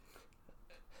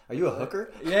Are you a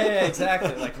hooker? Yeah,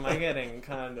 exactly. Like, am I getting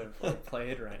kind of like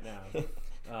played right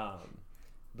now?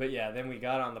 But yeah, then we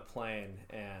got on the plane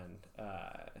and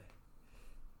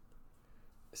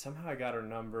somehow I got her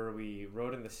number. We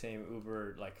rode in the same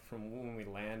Uber like from when we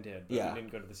landed, but we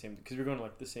didn't go to the same because we were going to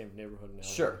like the same neighborhood in LA.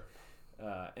 Sure.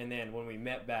 And then when we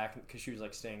met back, because she was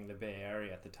like staying in the Bay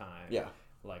Area at the time,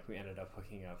 like we ended up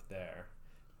hooking up there.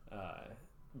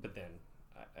 But then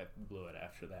I blew it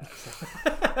after that.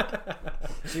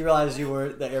 So. She realized you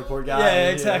weren't the airport guy. Yeah,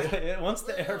 exactly. Once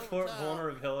the airport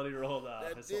vulnerability rolled off,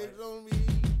 it's like...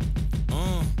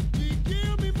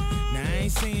 Now I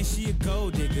ain't saying she a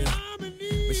gold digger,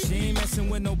 but she ain't messing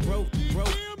with no broke. Now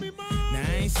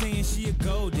I ain't saying she a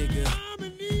gold digger,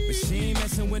 but she ain't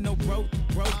messing with no broke.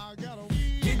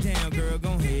 Get down, girl,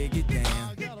 gon' ahead, get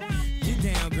down. Get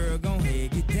down, girl, gon'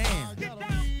 ahead, get down.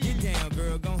 Get down,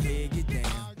 girl, gon' ahead, get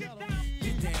down.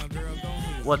 Get down, girl, gon'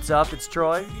 ahead. What's up? It's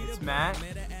Troy. It's Matt.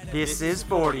 This is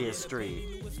 40th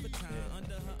Street.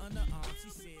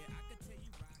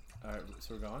 All right,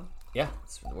 so we're going? Yeah,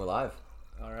 we're live.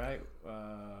 All right.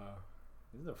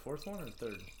 This is the fourth one or the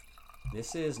third?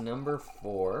 This is number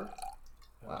 4.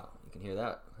 Wow, you can hear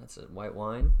that. That's a white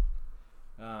wine.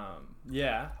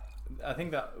 Yeah, I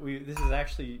think that this is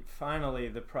actually finally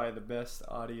probably the best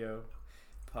audio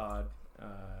pod.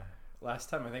 Last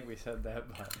time I think we said that,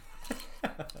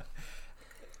 but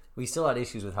we still had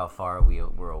issues with how far we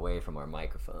were away from our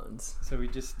microphones. So we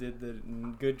just did the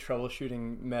good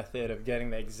troubleshooting method of getting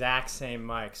the exact same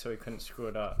mic so we couldn't screw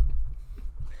it up.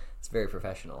 It's very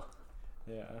professional.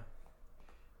 Yeah.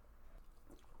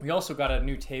 We also got a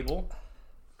new table.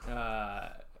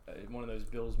 One of those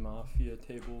Bill's Mafia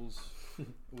tables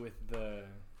with the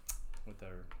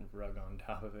rug on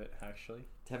top of it, actually.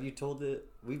 Have you told it?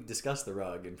 We've discussed the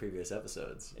rug in previous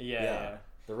episodes. Yeah.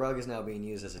 The rug is now being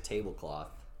used as a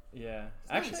tablecloth. Yeah.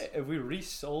 It's actually, nice. If we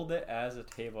resold it as a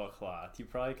tablecloth, you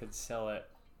probably could sell it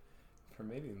for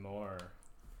maybe more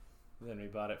than we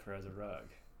bought it for as a rug.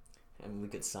 And we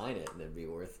could sign it and it'd be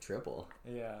worth triple.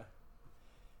 Yeah.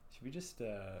 Should we just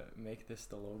make this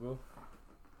the logo?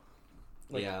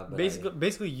 But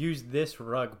basically use this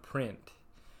rug print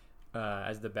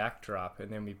as the backdrop,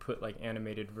 and then we put like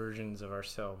animated versions of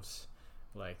ourselves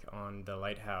like on the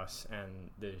lighthouse and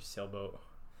the sailboat.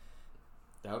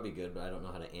 That would be good, but I don't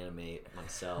know how to animate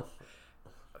myself.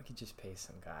 I could just pay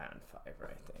some guy on Fiverr,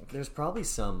 I think. There's probably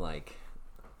some like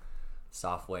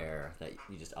software that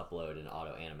you just upload and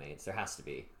auto animates. There has to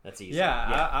be. That's easy.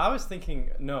 Yeah. I was thinking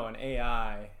an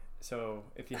AI. So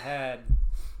if you had,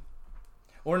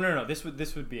 or no, this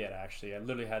would be it. Actually, I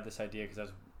literally had this idea because I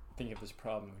was thinking of this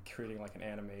problem of creating like an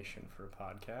animation for a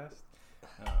podcast.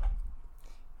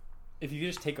 If you could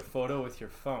just take a photo with your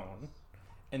phone,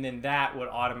 and then that would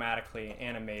automatically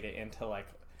animate it into like,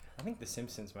 I think The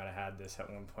Simpsons might have had this at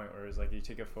one point where it was like you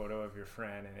take a photo of your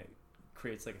friend and it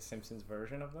creates like a Simpsons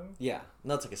version of them. Yeah,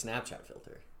 no, it's like a Snapchat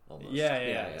filter almost.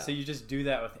 Yeah. So you just do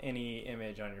that with any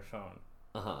image on your phone.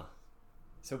 Uh-huh.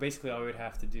 So basically all we would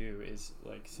have to do is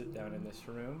like sit down in this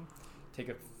room, take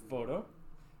a photo,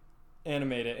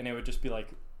 animate it, and it would just be like,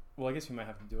 well, I guess we might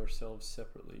have to do ourselves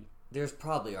separately. There's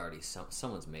probably already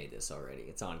someone's made this already.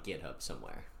 It's on GitHub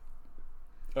somewhere.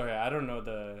 Okay, I don't know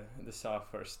the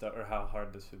software stuff or how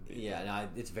hard this would be. Yeah, no,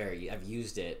 I've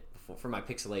used it for my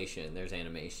pixelation. There's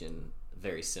animation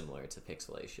very similar to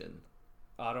pixelation.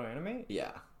 Auto animate?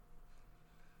 Yeah.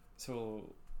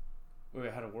 So,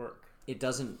 wait, how to work? It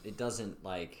doesn't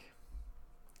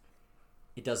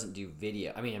do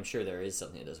video. I mean, I'm sure there is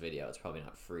something that does video. It's probably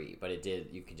not free, but it did.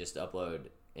 You could just upload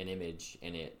an image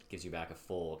and it gives you back a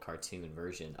full cartoon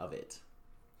version of it.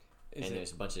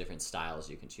 There's a bunch of different styles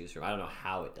you can choose from. I don't know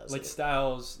how it does like it.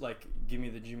 Styles, like give me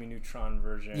the Jimmy Neutron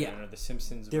version or the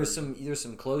Simpsons version. There's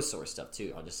some closed source stuff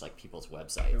too on just like people's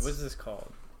websites. What's this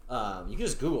called? You can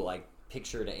just Google like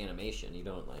picture to animation. You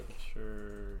don't like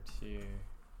picture to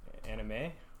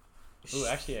anime. Ooh,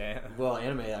 actually, well,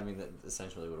 anime. I mean, that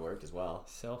essentially would work as well.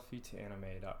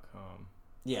 Selfie-to-anime.com.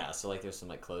 Yeah, so like there's some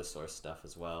like closed source stuff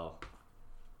as well.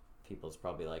 People's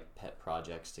probably like pet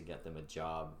projects to get them a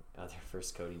job, their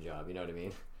first coding job. You know what I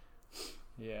mean?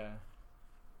 Yeah.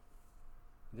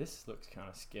 This looks kind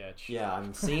of sketch. Yeah,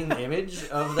 I'm seeing the image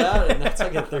of that, and that's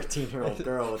like a 13-year-old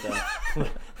girl with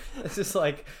a. This is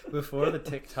like before the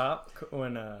TikTok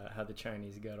when how the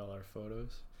Chinese got all our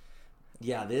photos.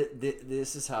 Yeah,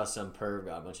 this is how some perv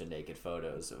got a bunch of naked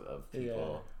photos of people.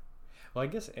 Yeah. Well, I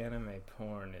guess anime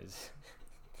porn is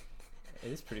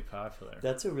pretty popular.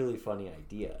 That's a really funny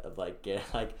idea of like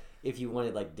if you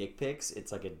wanted like dick pics,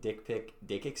 it's like a dick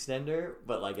extender,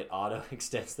 but like it auto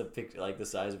extends the picture like the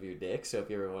size of your dick. So if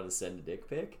you ever want to send a dick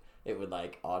pic, it would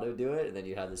like auto do it, and then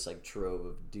you have this like trove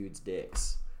of dudes'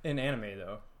 dicks. In anime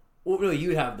though. Well, no,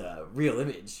 you'd have the real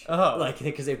image. Oh. Like,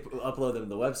 because they upload them to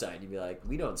the website. You'd be like,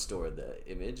 we don't store the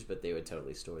image, but they would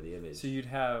totally store the image. So you'd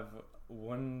have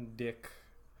one dick.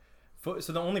 So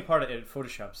the only part it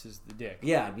photoshops is the dick.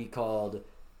 Yeah, it'd be called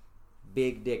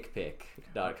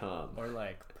bigdickpic.com. Or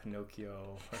like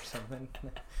Pinocchio or something.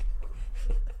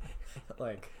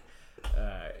 Like,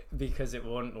 because it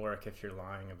wouldn't work if you're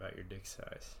lying about your dick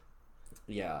size.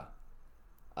 Yeah.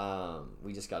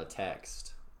 We just got a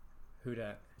text. Who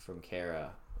dat? From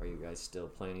Kara. Are you guys still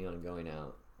planning on going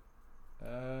out?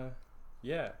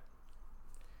 Yeah.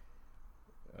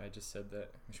 I just said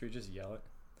that. Should we just yell it?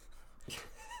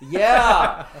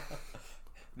 Yeah!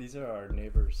 These are our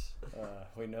neighbors.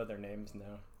 We know their names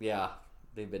now. Yeah,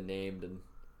 they've been named and...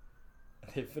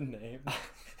 They've been named?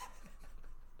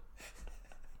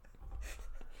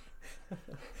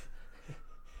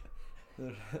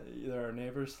 They're our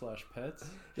neighbors / pets?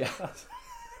 Yeah.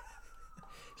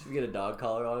 Should we get a dog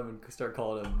collar on him and start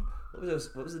calling him... What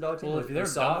was the dog's name? Well, if they're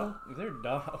dog...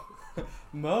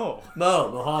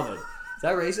 Mohammed. Is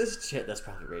that racist? Shit, that's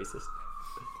probably racist.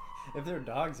 If they're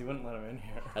dogs, you wouldn't let them in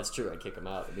here. That's true. I'd kick them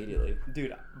out immediately.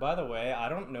 Dude, by the way, I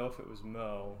don't know if it was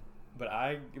Mo, but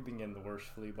I've been getting the worst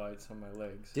flea bites on my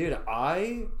legs. Dude,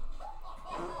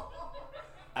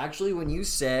 actually, when you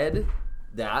said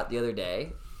that the other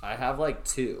day, I have like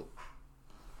 2.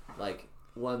 Like,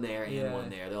 one there and one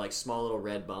there. They're like small little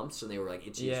red bumps, and they were like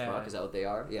itchy as fuck. Is that what they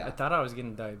are? Yeah. I thought I was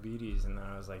getting diabetes, and then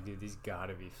I was like, dude, these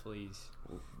gotta be fleas.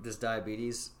 Does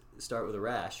diabetes start with a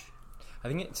rash? I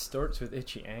think it starts with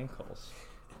itchy ankles.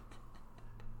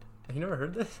 Have you never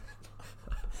heard this?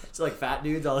 So like fat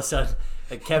dudes, all of a sudden,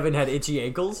 like Kevin had itchy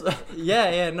ankles?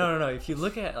 Yeah, no. If you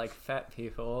look at like fat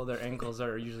people, their ankles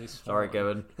are usually small. Sorry,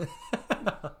 Kevin.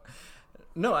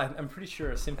 No, I'm pretty sure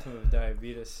a symptom of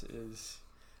diabetes is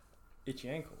itchy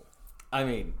ankle. I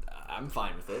mean, I'm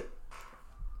fine with it.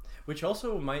 Which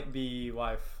also might be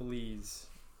why fleas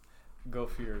go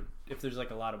for your... If there's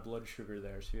like a lot of blood sugar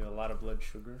there, so you have a lot of blood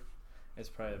sugar, it's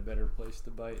probably a better place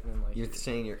to bite than like... You're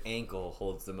saying your ankle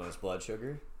holds the most blood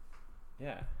sugar?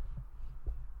 Yeah.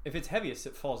 If it's heaviest,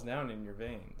 it falls down in your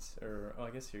veins. Or, I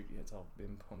guess it's all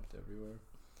been pumped everywhere.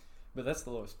 But that's the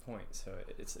lowest point, so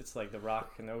it's like the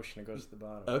rock in the ocean, it goes to the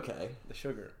bottom. Okay. The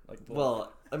sugar. Like blood.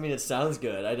 Well, I mean, it sounds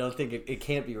good. I don't think it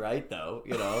can't be right, though,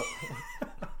 you know?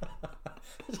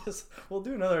 We'll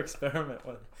do another experiment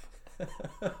with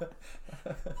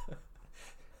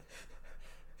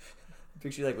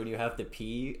Picture like when you have to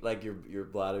pee, like your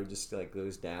bladder just like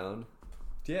goes down.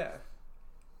 Yeah.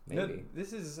 Maybe. No,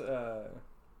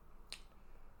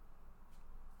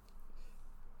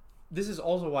 this is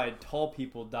also why tall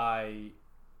people die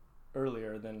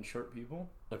earlier than short people.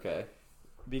 Okay.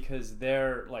 Because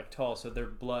they're like tall, so their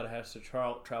blood has to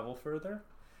travel further.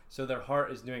 So their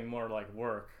heart is doing more like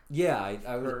work. Yeah,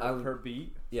 per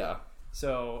beat. Yeah.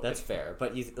 So that's fair.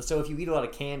 But if you eat a lot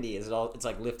of candy, it's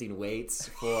like lifting weights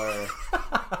for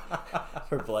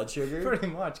blood sugar? Pretty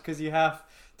much, because you have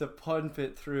to pump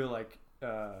it through like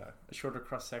a shorter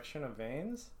cross section of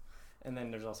veins, and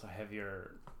then there's also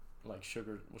heavier like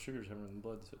sugar. Well, sugar's heavier than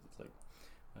blood, so it's like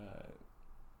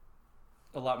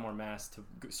a lot more mass to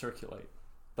circulate.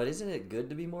 But isn't it good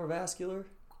to be more vascular?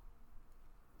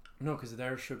 No, because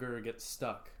their sugar gets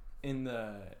stuck in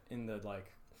the like.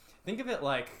 Think of it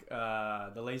like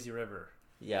the lazy river.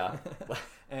 Yeah.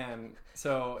 And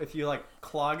so if you like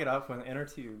clog it up with inner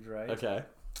tubes, right? Okay.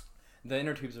 The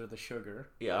inner tubes are the sugar.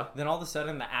 Yeah. Then all of a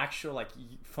sudden the actual like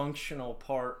functional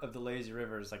part of the lazy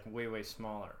river is like way, way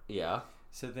smaller. Yeah.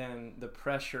 So then the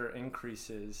pressure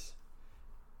increases,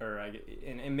 and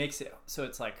it makes it so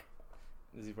it's like,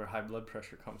 this is where high blood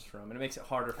pressure comes from, and it makes it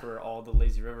harder for all the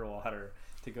lazy river water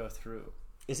to go through.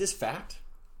 Is this fact?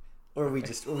 Or are we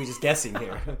just guessing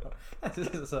here?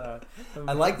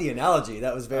 I like the analogy.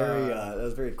 That was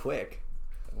very quick.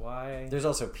 Why? There's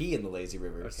also pee in the lazy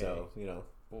river, so you know.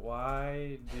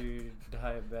 Why do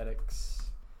diabetics?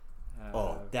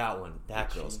 That one.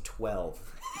 That girl's 12.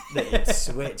 They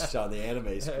switched on the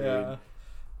anime screen. Yeah.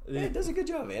 It does a good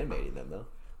job of animating them, though.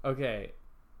 Okay,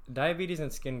 diabetes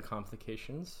and skin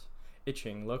complications.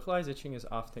 Itching. Localized itching is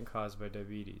often caused by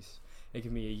diabetes. It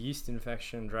can be a yeast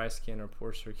infection, dry skin, or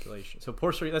poor circulation. So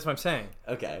poor circulation, that's what I'm saying.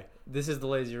 Okay. This is the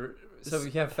lazy... So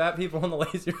if you have fat people on the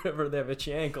lazy river, they have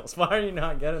itchy ankles. Why are you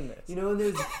not getting this? You know,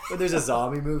 when there's a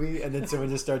zombie movie and then someone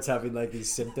just starts having like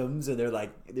these symptoms and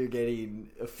they're getting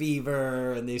a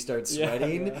fever and they start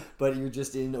sweating, but you're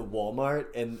just in a Walmart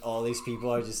and all these people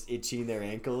are just itching their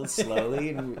ankles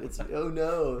slowly and it's, oh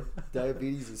no,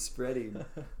 diabetes is spreading.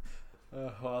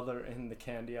 While they're in the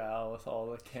candy aisle with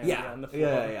all the candy on the floor.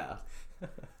 Yeah.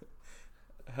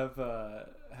 Have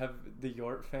the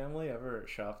Yort family ever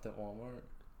shopped at Walmart?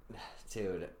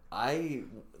 Dude,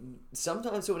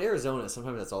 sometimes, so in Arizona,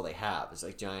 sometimes that's all they have. It's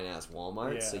like giant ass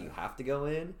Walmart, so you have to go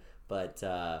in. But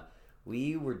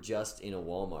we were just in a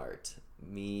Walmart.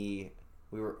 We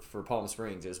were for Palm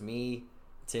Springs. It was me,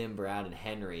 Tim, Brad, and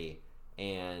Henry,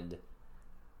 and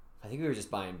I think we were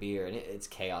just buying beer, and it's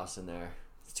chaos in there.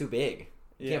 It's too big.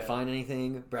 You can't find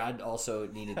anything. Brad also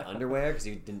needed underwear because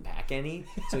he didn't pack any.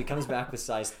 So he comes back with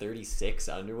size 36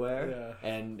 underwear,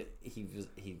 and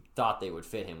he thought they would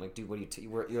fit him. Like, dude, what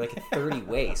are you're like a 30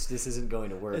 waist. This isn't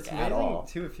going to work at all.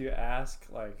 Too, if you ask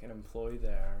like an employee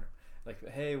there, like,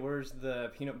 hey, where's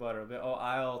the peanut butter? Oh,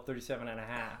 aisle 37 and a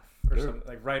half or something,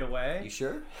 like right away. You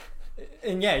sure?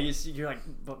 And you're like,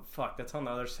 but fuck, that's on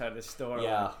the other side of the store.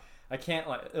 Yeah. Like, I can't,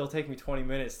 like, it'll take me 20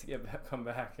 minutes to come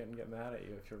back and get mad at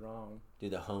you if you're wrong.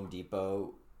 Dude, the Home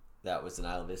Depot that was in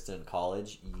Isla Vista in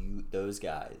college, those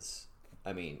guys,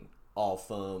 I mean, all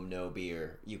foam, no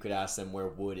beer. You could ask them where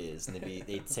wood is, and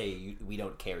they'd say, we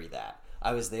don't carry that.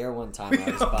 I was there one time,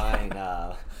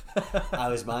 I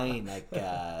was buying like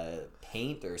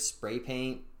paint or spray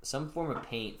paint, some form of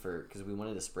paint because we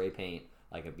wanted to spray paint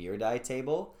like a beer dye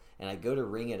table, and I go to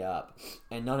ring it up,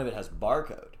 and none of it has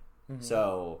barcode. Mm-hmm.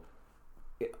 So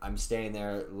I'm standing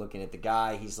there looking at the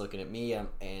guy. He's looking at me,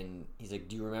 and he's like,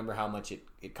 "Do you remember how much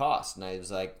it cost?" And I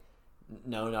was like,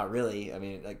 "No, not really. I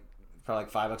mean, like probably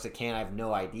like $5 a can. I have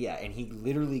no idea." And he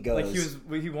literally goes,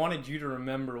 like he wanted you to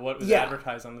remember what was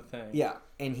advertised on the thing. Yeah,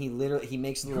 and he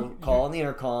makes a little call on the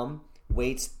intercom,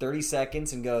 waits 30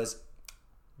 seconds, and goes,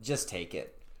 "Just take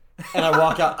it." And I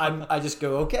walk out. I just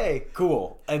go, okay,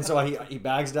 cool. And so he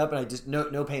bags it up, and I just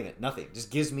no payment, nothing.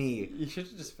 Just gives me. You should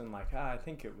have just been like, I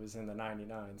think it was in the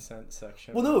 99-cent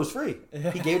section. Well, no, it was free.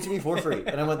 He gave it to me for free,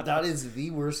 and I went, that is the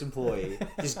worst employee,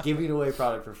 just giving away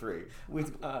product for free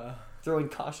with throwing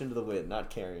caution to the wind,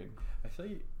 not caring. I feel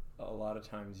like a lot of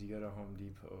times you go to Home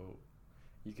Depot,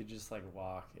 you could just like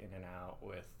walk in and out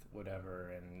with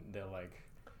whatever, and they're like.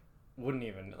 Wouldn't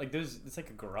even like it's like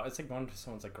a garage. It's like going to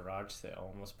someone's like garage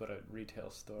sale almost, but a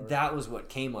retail store. That was what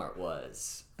Kmart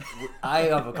was. I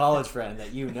have a college friend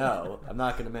that you know. I'm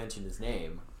not going to mention his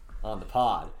name on the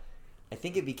pod. I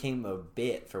think it became a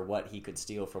bit for what he could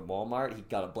steal from Walmart. He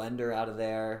got a blender out of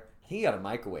there. I think he got a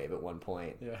microwave at one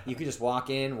point. Yeah. You could just walk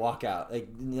in, walk out. Like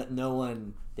no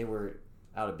one. They were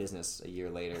out of business a year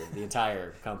later. The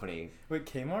entire company. Wait,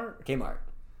 Kmart? Kmart.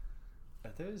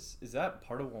 Is that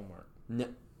part of Walmart?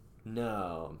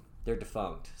 No, they're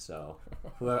defunct. So,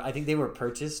 I think they were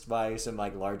purchased by some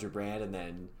like larger brand and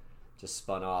then just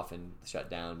spun off and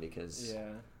shut down because.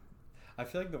 Yeah, I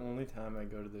feel like the only time I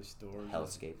go to this store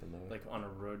hellscape in there, like on a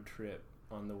road trip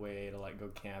on the way to like go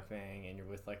camping, and you're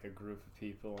with like a group of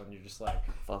people, and you're just like,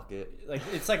 fuck it. Like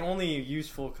it's like only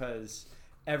useful because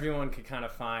everyone could kind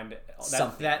of find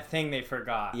that thing they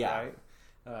forgot. Yeah. Right?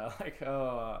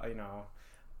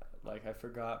 Like, I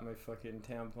forgot my fucking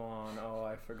tampon. Oh,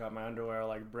 I forgot my underwear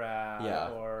like Brad. Yeah.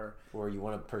 Or you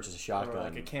want to purchase a shotgun. Or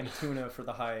like a can of tuna for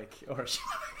the hike. Or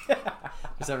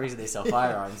for some reason they sell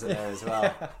firearms in there as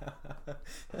well.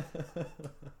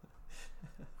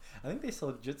 I think they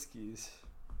sell jet skis.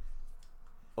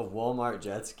 A Walmart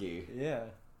jet ski. Yeah.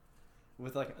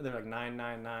 With they're like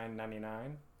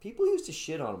 $9.99.99. People used to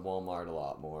shit on Walmart a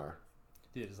lot more.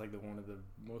 Dude, it's like one of the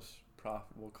most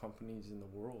profitable companies in the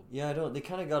world. Yeah, they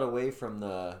kind of got away from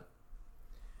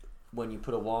when you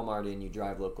put a Walmart in, you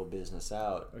drive local business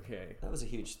out. Okay. That was a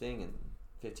huge thing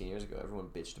 15 years ago. Everyone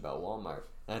bitched about Walmart.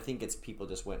 And I think it's people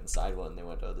just went inside one and they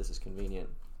went, oh, this is convenient.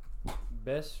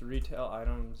 Best retail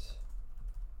items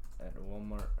at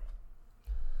Walmart.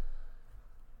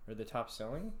 Are they top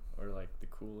selling or like the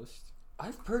coolest?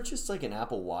 I've purchased like an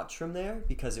Apple Watch from there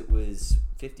because it was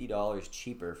 $50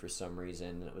 cheaper for some reason,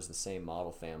 and it was the same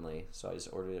model family, so I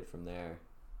just ordered it from there.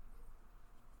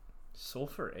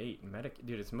 Sulfur 8,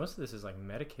 dude. It's most of this is like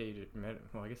medicated.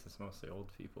 Well, I guess it's mostly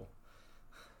old people.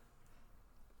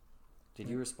 Did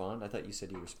you respond? I thought you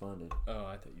said you responded. Oh,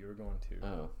 I thought you were going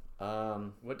to.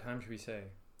 Oh, what time should we say?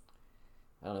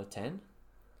 I don't know. 10.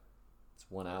 It's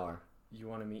 1 hour. You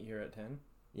want to meet here at 10?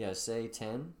 Yeah, say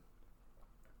 10.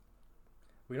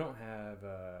 We don't have.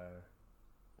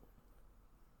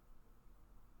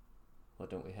 What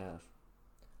don't we have?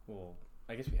 Well,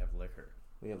 I guess we have liquor.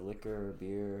 We have liquor,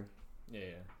 beer.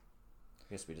 Yeah. I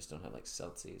guess we just don't have like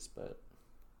seltzies, but.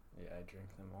 Yeah, I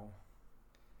drink them all.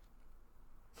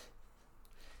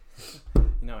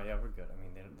 No, yeah, we're good. I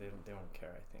mean, they don't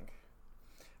care. I think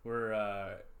we're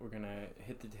gonna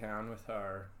hit the town with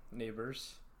our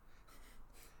neighbors.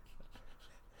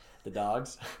 The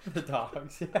dogs. The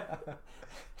dogs, yeah.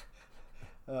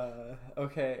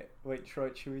 Okay, wait,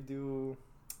 Troy, should we do...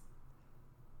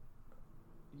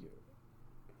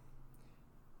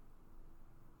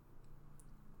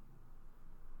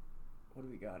 What do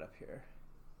we got up here?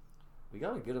 We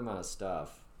got a good amount of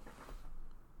stuff.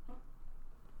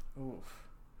 Oof.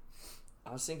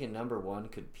 I was thinking number 1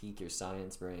 could pique your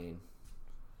science brain.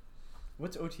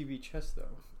 What's OTB chess,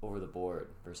 though? Over the board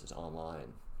versus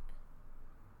online.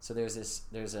 So this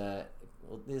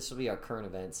will be our current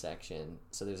event section.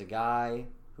 So there's a guy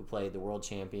who played the world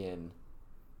champion,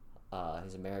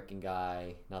 his American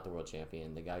guy, not the world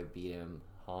champion, the guy who beat him,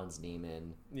 Hans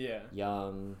Niemann. Yeah.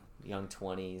 Young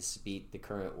 20s, beat the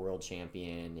current world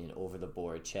champion in over the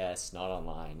board chess, not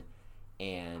online.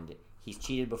 And he's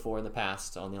cheated before in the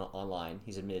past on the online.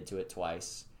 He's admitted to it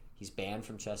twice. He's banned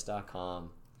from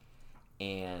chess.com.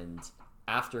 And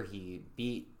after he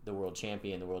beat the world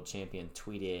champion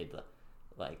tweeted,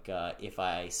 like, if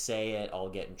I say it, I'll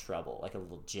get in trouble. Like a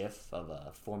little gif of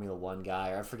a Formula One guy,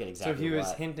 or I forget exactly what. So he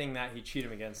was hinting that he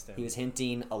cheated against him. He was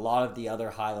hinting. A lot of the other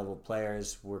high-level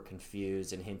players were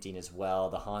confused and hinting as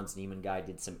well. The Hans Niemann guy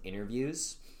did some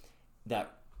interviews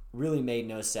that really made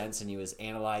no sense, and he was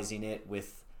analyzing it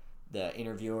with the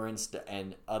interviewer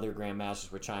and other grandmasters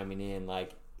were chiming in,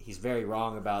 like, he's very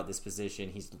wrong about this position.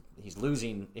 He's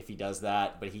losing if he does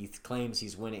that, but he claims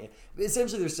he's winning.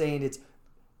 Essentially, they're saying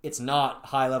it's not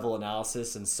high level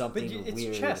analysis and something weird. But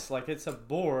it's chess, like it's a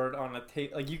board on a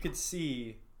tape. Like you could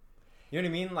see, you know what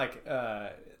I mean? Like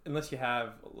unless you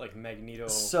have like Magneto.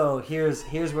 So here's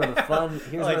where the fun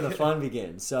where the fun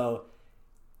begins. So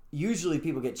usually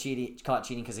people get caught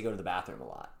cheating because they go to the bathroom a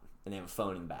lot and they have a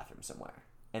phone in the bathroom somewhere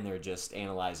and they're just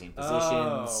analyzing positions.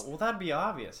 Oh, well, that'd be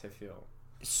obvious. I feel.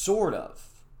 Sort of.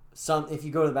 If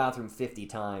you go to the bathroom 50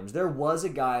 times, there was a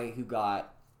guy who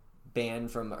got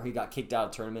banned he got kicked out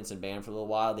of tournaments and banned for a little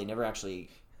while. They never actually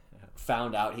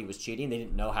found out he was cheating. They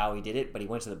didn't know how he did it, but he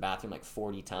went to the bathroom like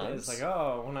 40 times. Yeah, it's like,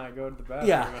 oh, when I go to the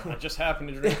bathroom, I just happened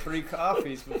to drink 3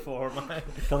 coffees before mine.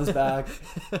 Comes back.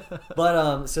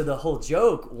 But so the whole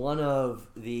joke,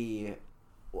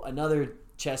 another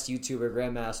chess YouTuber,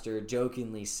 Grandmaster,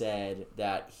 jokingly said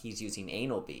that he's using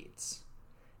anal beads.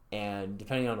 And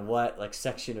depending on what like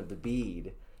section of the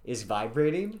bead is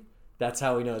vibrating, that's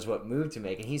how he knows what move to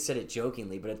make. And he said it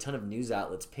jokingly, but a ton of news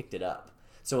outlets picked it up.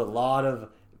 So a lot of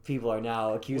people are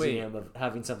now accusing him of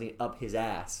having something up his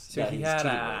ass. So he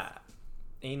had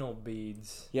anal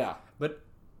beads. Yeah, but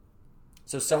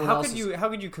so someone how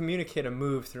could you communicate a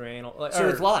move through anal?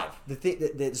 It's live.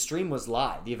 The stream was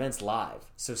live. The event's live.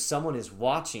 So someone is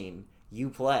watching you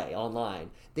play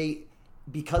online.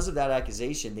 Because of that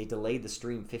accusation, they delayed the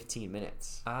stream 15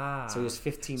 minutes. So it was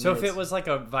 15 minutes. So if it was like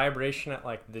a vibration at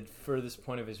like the furthest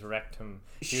point of his rectum,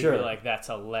 you'd be like, that's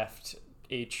a left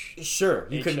H. Sure.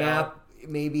 You could map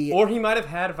maybe. Or he might have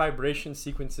had vibration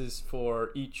sequences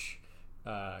for each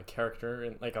character,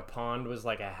 and like a pawn was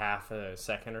like a half a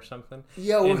second or something.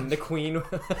 Yeah, and the queen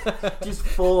just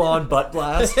full on butt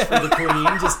blast for the queen.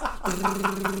 Just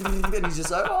and he's just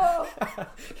like, oh.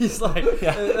 He's like,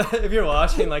 if you're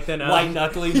watching, like the white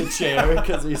knuckling the chair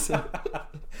because he's.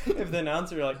 If the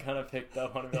announcer like kind of picked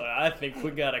up on it, like, I think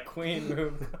we got a queen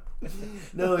move.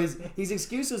 No, his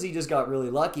excuse was he just got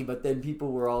really lucky, but then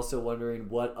people were also wondering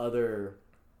what other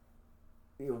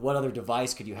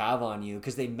device could you have on you,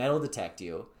 because they metal detect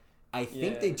you. I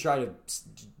think they try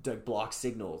to block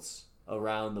signals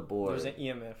around the board. There's an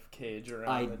EMF cage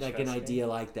around the like an idea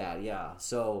like that, yeah.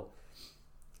 So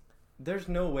there's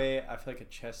no way I feel like a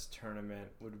chess tournament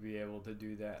would be able to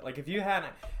do that. Like if you had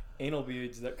anal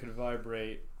beads that could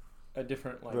vibrate at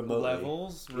different like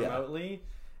levels remotely,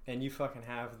 and you fucking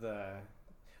have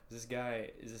is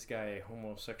this guy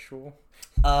homosexual?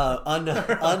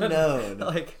 Unknown.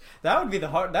 Like that would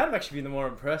actually be the more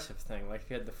impressive thing. Like if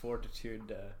you had the fortitude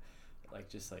to like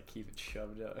just like keep it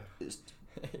shoved up. Just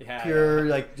pure.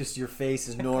 Yeah. Like just your face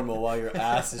is normal while your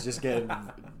ass is just getting.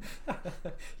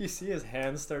 You see his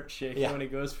hands start shaking when he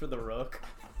goes for the rook.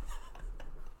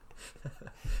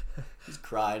 He's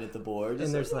crying at the board.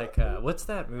 And there's like what's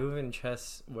that move in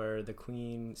chess where the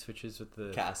queen switches with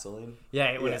the castling?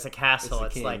 Yeah, when it's a castle,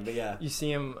 it's king, like you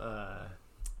see him.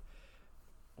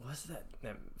 What's that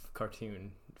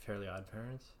cartoon? Fairly Odd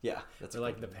Parents. Yeah, that's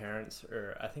like the parents,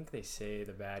 or I think they say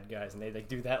the bad guys, and they like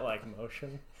do that like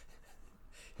motion.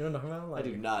 You know what I'm talking about? Like, I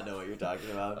do not know what you're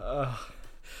talking about.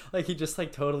 Like he just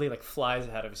like totally like flies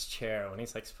out of his chair when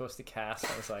he's like supposed to cast.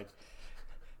 I was like,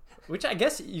 which I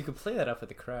guess you could play that up with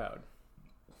the crowd.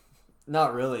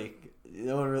 Not really.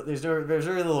 There's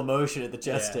very little emotion at the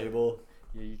chess table.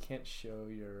 Yeah, you can't show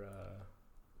your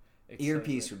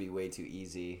earpiece would be way too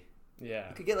easy. Yeah.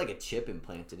 You could get like a chip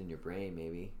implanted in your brain,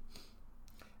 maybe.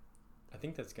 I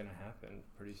think that's gonna happen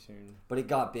pretty soon. But it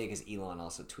got big because Elon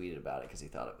also tweeted about it because he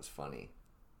thought it was funny.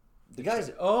 The guy's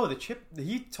the chip.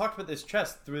 He talked about this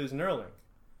chest through his Neuralink.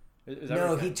 Is that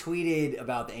no, what he tweeted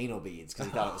about the anal beads because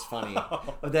he thought it was funny.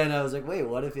 But then I was like, wait,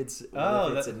 what if it's a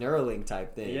Neuralink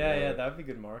type thing? Yeah, that would be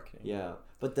good marketing. Yeah,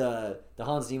 but the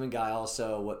Hans Niemann guy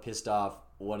also, what pissed off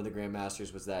one of the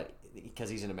grandmasters was that because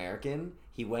he's an American,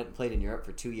 he went and played in Europe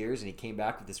for 2 years, and he came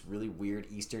back with this really weird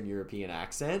Eastern European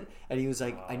accent, and he was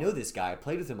like, I know this guy, I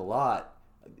played with him a lot.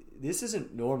 This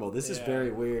isn't normal. This is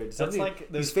very weird. That's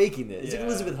like he's faking this. It's like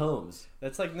Elizabeth Holmes.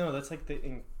 That's like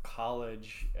in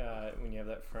college when you have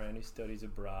that friend who studies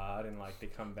abroad and like they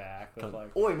come back with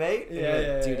like, oi mate,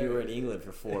 dude, you were in yeah. England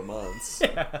for 4 months.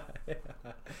 yeah.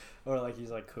 Or like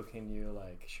he's like cooking you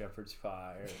like shepherd's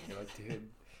pie, and you're like, dude,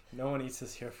 no one eats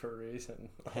this here for a reason.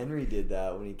 Henry did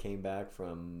that when he came back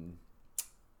from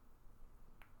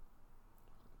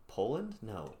Poland.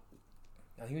 No,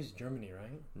 I think it was Germany,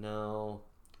 right? No.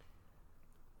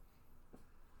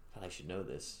 I should know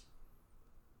this.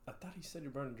 I thought he said you're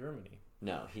born in Germany.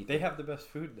 No, they have the best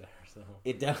food there, so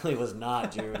it definitely was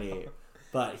not Germany.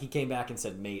 But he came back and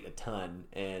said "mate" a ton,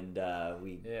 and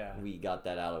we got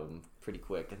that out of him pretty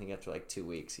quick. I think after like 2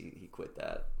 weeks, he quit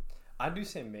that. I do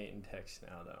say "mate" in text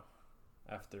now, though.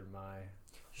 After my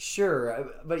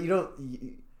sure, but you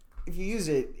don't. If you use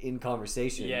it in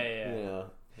conversation, you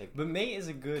know. Like, but "mate" is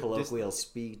a good colloquial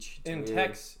speech. It's in weird.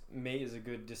 Text. "Mate" is a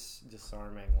good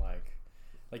disarming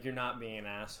like you're not being an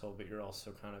asshole, but you're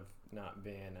also kind of not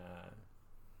being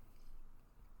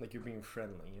like you're being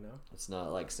friendly, you know? It's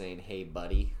not like saying, hey,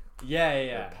 buddy.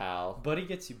 Yeah. Or pal. Buddy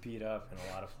gets you beat up in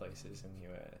a lot of places in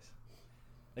the U.S.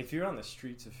 Like, if you're on the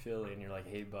streets of Philly and you're like,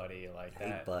 hey, buddy, like that.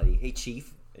 Hey, buddy. Hey,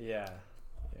 chief. Yeah.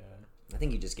 I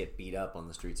think you just get beat up on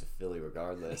the streets of Philly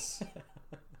regardless.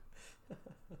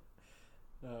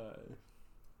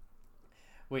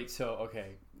 Wait, so,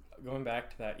 okay. Going back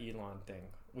to that Elon thing.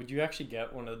 Would you actually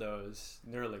get one of those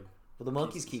Neuralink? Well, the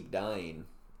monkeys keep dying.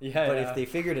 Yeah, but if they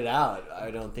figured it out, I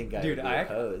don't think I would be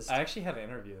opposed. I actually had an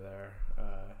interview there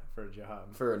for a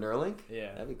job. For a Neuralink?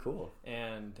 Yeah. That'd be cool.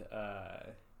 And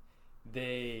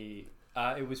it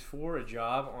was for a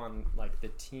job on like the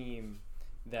team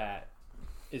that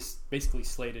is basically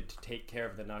slated to take care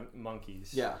of the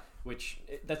monkeys. Yeah. Which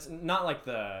that's not like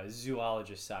the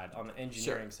zoologist side, on the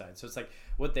engineering side. So it's like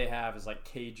what they have is like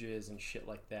cages and shit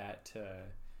like that to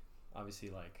obviously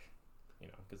like, you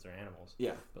know, because they're animals.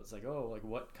 Yeah. But it's like, like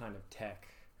what kind of tech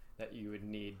that you would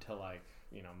need to like,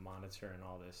 you know, monitor and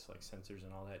all this like sensors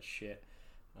and all that shit.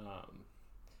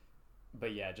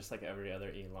 But yeah, just like every other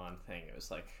Elon thing, it was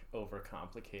like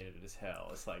overcomplicated as hell.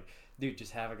 It's like, dude,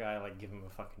 just have a guy like give him a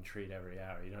fucking treat every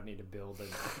hour. You don't need to build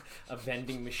a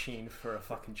vending machine for a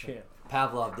fucking chimp.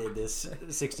 Pavlov did this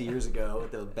 60 years ago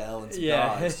with the bell and some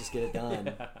dogs. Just get it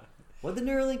done. Yeah. What did the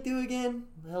Neuralink do again?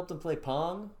 It helped him play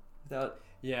Pong without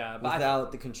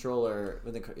the controller.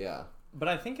 But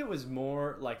I think it was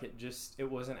more like it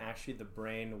wasn't actually the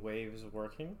brain waves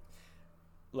working.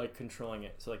 Like controlling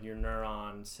it, so like your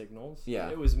neuron signals. Yeah.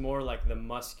 It was more like the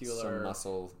muscular, some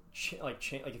muscle, like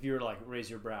if you were to like raise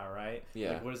your brow, right?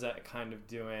 Yeah. Like what is that kind of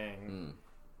doing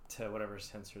to whatever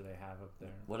sensor they have up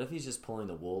there? What if he's just pulling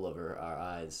the wool over our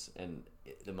eyes, and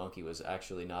the monkey was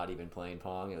actually not even playing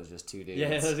Pong? It was just two dudes.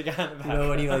 Yeah, there's a guy in the background. You know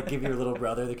when you like give your little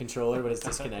brother the controller, but it's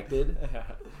disconnected. Yeah.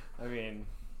 I mean,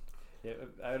 yeah,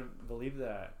 I would believe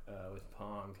that with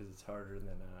Pong because it's harder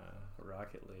than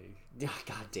Rocket League. Yeah,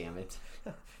 God damn it.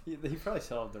 He probably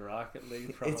solved the Rocket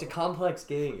League problem. It's a complex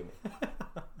game.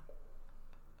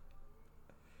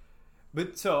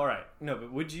 But so, all right. No,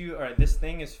 but would you... All right, this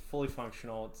thing is fully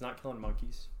functional. It's not killing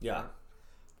monkeys. Yeah.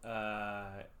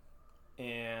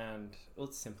 And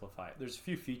let's simplify it. There's a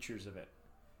few features of it.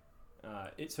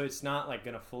 So it's not like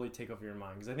going to fully take over your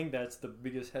mind. Because I think that's the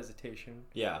biggest hesitation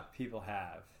people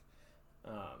have.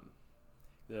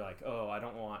 They're like, oh, I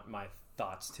don't want my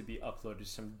thoughts to be uploaded to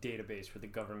some database where the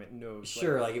government knows.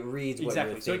 Sure, like it reads what you're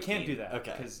thinking. So it can't do that.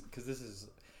 Okay. Because this is,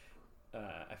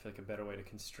 I feel like, a better way to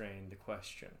constrain the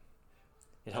question.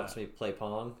 It helps me play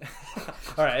Pong.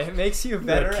 All right, it makes you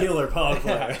better. You're a killer Pong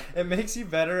player. It makes you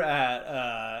better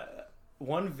at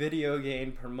one video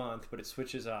game per month, but it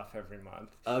switches off every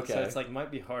month. Okay. So it's like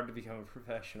might be hard to become a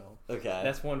professional. Okay.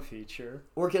 That's one feature.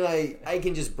 Or can I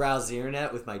can just browse the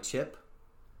internet with my chip?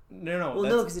 No. Well,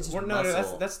 no, because it's just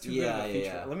muscle. That's too good of a feature.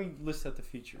 Yeah. Let me list out the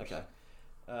features. Okay.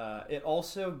 It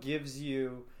also gives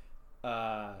you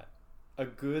a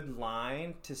good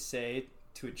line to say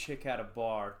to a chick at a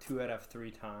bar 2 out of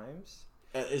 3 times.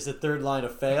 Is the third line a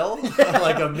fail?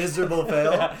 Like a miserable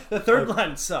fail? Yeah, the third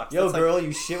line sucks. Yo, That's girl,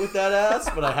 you shit with that ass,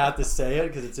 but I have to say it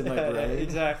because it's in my brain.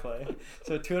 Exactly.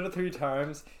 So 2 out of 3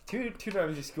 times. Two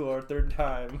times you score, third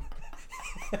time.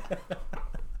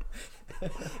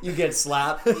 You get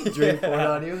slapped, drink poured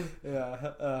on you.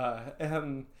 Yeah.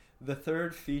 And the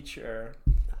third feature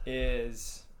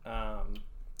is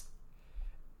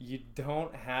you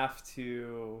don't have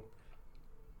to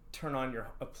turn on your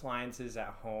appliances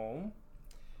at home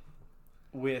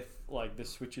with like the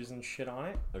switches and shit on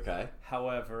it. Okay.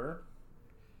 However,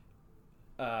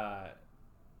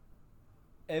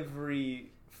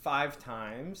 every 5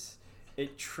 times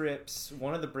it trips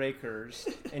one of the breakers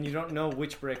and you don't know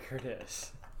which breaker it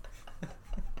is.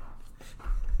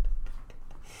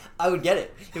 I would get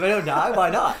it. If I don't die, why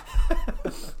not?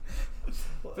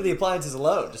 For the appliances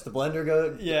alone, just the blender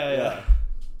go. Yeah.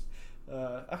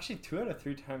 Actually, 2 out of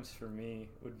 3 times for me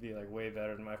would be like way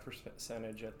better than my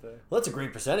percentage at the. Well, that's a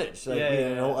great percentage. Like,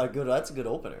 that's a good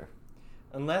opener.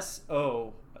 Unless,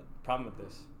 problem with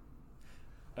this.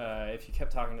 If you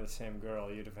kept talking to the same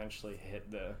girl, you'd eventually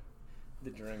hit the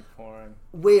drink pouring.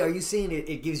 Wait, are you saying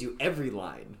it gives you every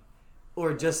line?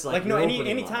 Or just like no,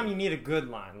 anytime you need a good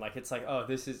line, like it's like, oh,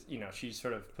 this is, she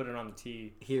sort of put it on the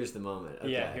tee. Here's the moment.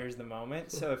 Okay. Yeah, here's the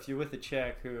moment. So if you're with a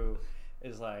chick who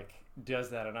is like, does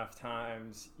that enough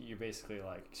times, you basically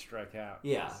like strike out.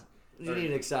 Yeah. You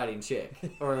need an exciting chick.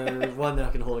 Or one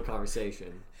that can hold a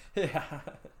conversation. Yeah.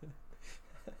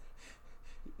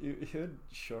 You would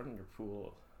shorten your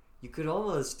pool. You could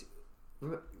almost...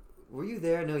 Were you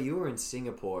there? No, you were in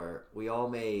Singapore. We all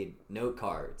made note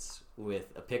cards with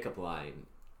a pickup line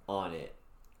on it,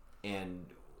 and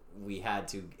we had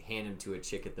to hand them to a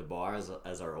chick at the bar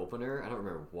as our opener. I don't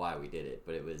remember why we did it,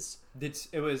 but it was...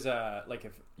 It was like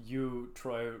if you,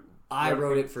 Troy... I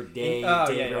wrote it for Dave.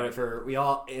 Dave wrote it for... We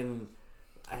all... And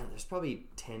there's probably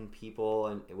 10 people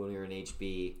when we were in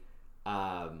HB.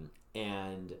 And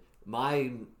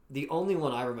the only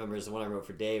one I remember is the one I wrote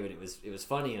for Dave, and it was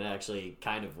funny, and it actually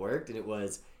kind of worked, and it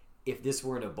was, if this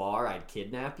weren't a bar, I'd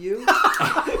kidnap you.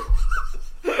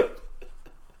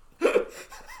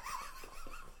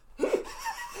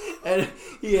 And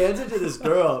he hands it to this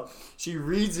girl. She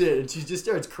reads it, and she just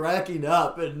starts cracking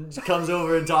up, and she comes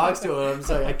over and talks to him. I'm just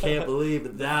like, I can't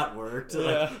believe that worked.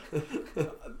 Yeah.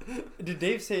 Did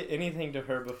Dave say anything to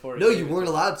her before? No, you weren't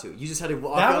allowed to. You just had to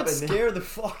walk up and scare the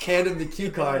fuck. Hand him the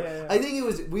cue card. Yeah. I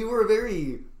think we were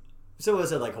very... Some of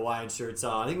us had like Hawaiian shirts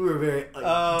on. I think we were a very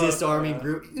disarming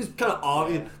group. It was kind of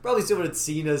obvious. Probably someone had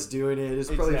seen us doing it. It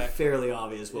was probably fairly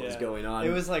obvious what was going on.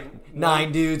 It was like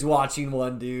 9 dudes watching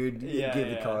one dude give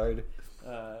the card.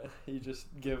 You just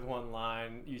give one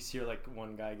line. You see like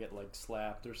one guy get like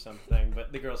slapped or something,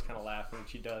 but the girl's kind of laughing when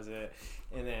she does it,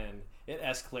 and then it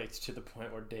escalates to the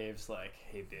point where Dave's like,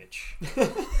 "Hey, bitch."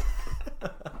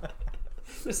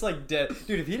 Just like dead,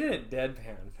 dude. If he did a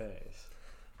deadpan face.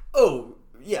 Oh.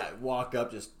 Yeah, walk up,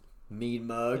 just mean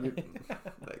mug.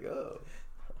 Like, oh.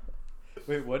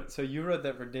 Wait, what? So you wrote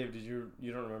that for Dave. You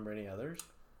don't remember any others?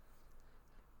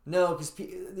 No, because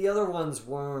the other ones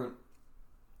weren't...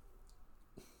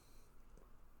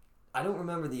 I don't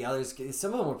remember the others.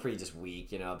 Some of them were pretty just weak,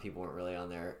 People weren't really on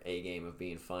their A game of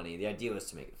being funny. The idea was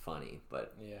to make it funny,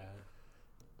 but... Yeah,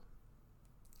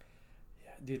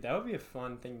 dude, that would be a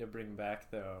fun thing to bring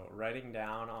back, though. Writing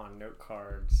down on note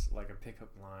cards, like a pickup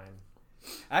line.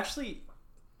 Actually,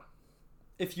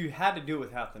 if you had to do it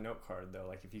without the note card, though,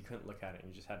 like if you couldn't look at it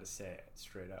and you just had to say it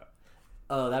straight up.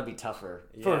 Oh, that'd be tougher.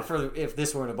 Yeah. For if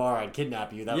this were in a bar, I'd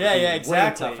kidnap you. That would be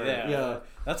exactly. Way tougher. Yeah.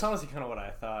 That's honestly kind of what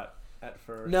I thought at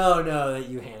first. No, that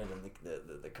you handed him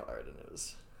the card and it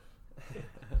was...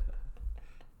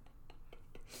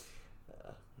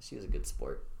 she was a good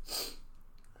sport.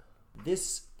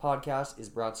 This podcast is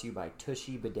brought to you by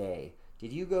Tushy Bidet.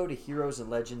 Did you go to Heroes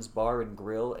and Legends Bar and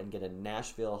Grill and get a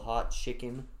Nashville hot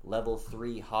chicken level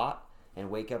 3 hot and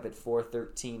wake up at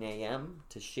 4:13 a.m.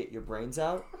 to shit your brains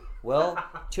out? Well,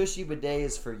 Tushy Bidet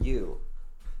is for you.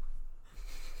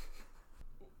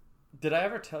 Did I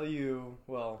ever tell you,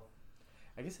 well,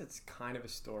 I guess it's kind of a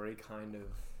story, kind of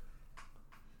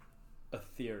a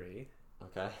theory.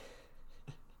 Okay.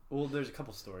 Well, there's a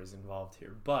couple stories involved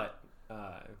here, but...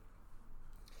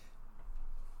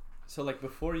 So, like,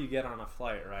 before you get on a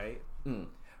flight, right?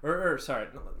 Or sorry,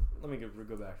 let me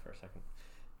go back for a second.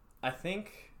 I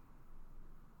think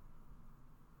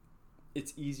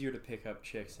it's easier to pick up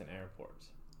chicks in airports.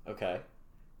 Okay.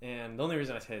 And the only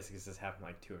reason I say this is because this happened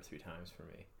like 2 or 3 times for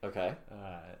me. Okay.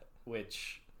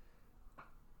 Which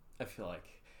I feel like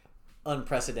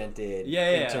unprecedented.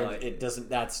 Like, it doesn't.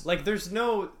 That's like there's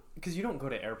no because you don't go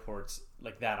to airports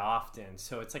like that often,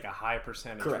 so it's like a high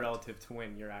percentage relative to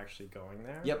when you're actually going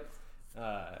there. Yep.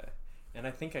 And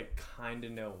I think I kind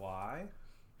of know why,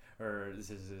 or this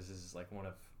is like one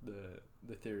of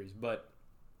the theories, but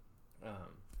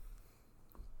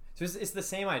so it's the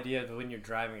same idea that when you're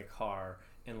driving a car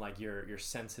and like your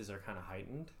senses are kind of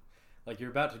heightened, like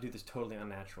you're about to do this totally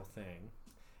unnatural thing,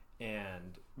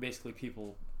 and basically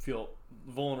people feel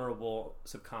vulnerable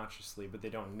subconsciously, but they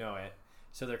don't know it.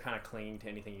 So they're kind of clinging to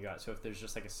anything you got. So if there's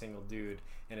just like a single dude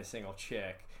and a single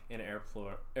chick in an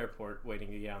airport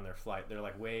waiting to get on their flight, they're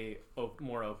like way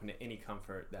more open to any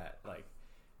comfort that like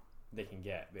they can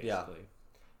get, basically.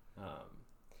 Yeah.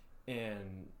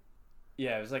 And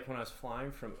yeah, it was like when I was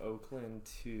flying from Oakland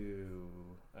to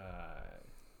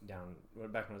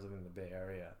back when I was living in the Bay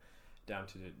Area, down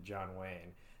to John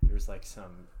Wayne, there was like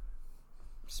some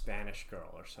Spanish girl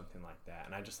or something like that,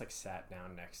 and I just like sat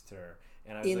down next to her,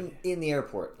 and I was in the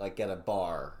airport, like at a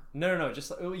bar. No,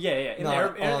 just on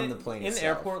the plane in the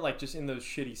airport, like just in those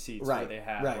shitty seats where they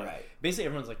have basically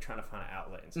everyone's like trying to find an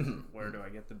outlet, and so where do I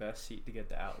get the best seat to get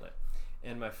the outlet?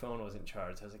 And my phone wasn't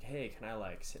charged. I was like, hey, can I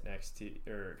like sit next to,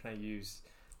 or can I use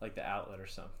like the outlet or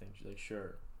something? She's like,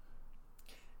 sure.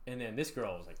 And then this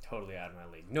girl was like totally out of my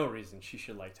league. No reason she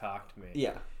should like talk to me.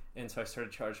 Yeah. And so I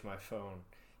started charging my phone,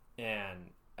 and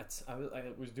I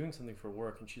was doing something for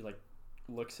work, and she like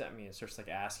looks at me and starts like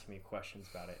asking me questions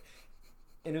about it,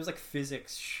 and it was like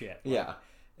physics shit. Like, yeah.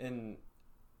 And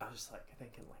I was like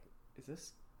thinking, like, is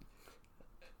this?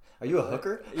 Are you a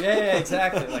hooker? Yeah,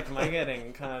 exactly. Like, am I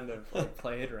getting kind of like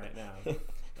played right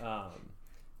now?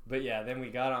 But yeah, then we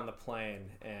got on the plane,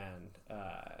 and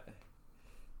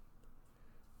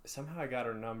somehow I got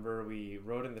her number. We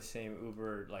rode in the same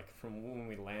Uber, like from when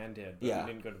we landed, but we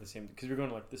didn't go to the same, because we were going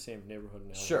to like the same neighborhood in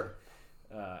LA. Sure.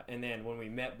 And then when we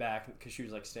met back, because she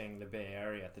was like staying in the Bay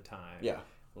Area at the time,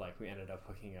 like we ended up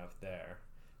hooking up there.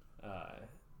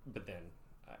 But then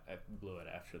I blew it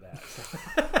after that.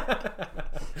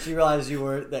 So. She realized you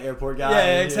weren't the airport guy.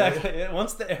 Yeah, exactly.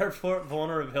 Once the airport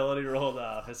vulnerability rolled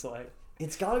off, it's like,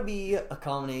 it's got to be a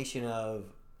combination of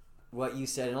what you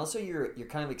said, and also you're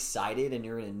kind of excited, and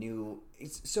you're in a new.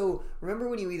 So remember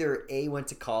when you either A, went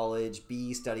to college,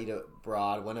 B, studied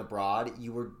abroad, went abroad,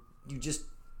 you just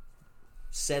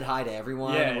said hi to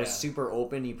everyone and were super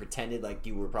open. You pretended like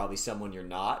you were probably someone you're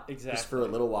not, just for a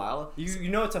little while. You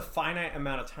know it's a finite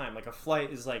amount of time. Like a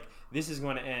flight is like, this is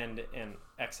going to end in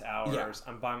X hours. Yeah.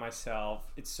 I'm by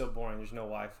myself. It's so boring. There's no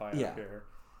Wi-Fi up here.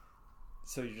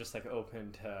 So you're just like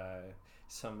open to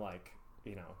some like,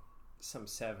 you know, some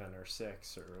 7 or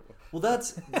 6 or. Well,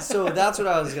 that's what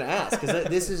I was gonna ask, because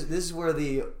this is where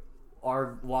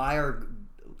why are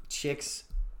chicks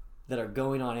that are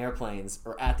going on airplanes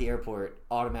or at the airport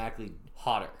automatically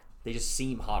hotter? They just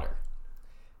seem hotter.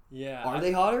 Yeah. Are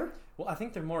they hotter? Well, I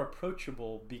think they're more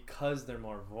approachable because they're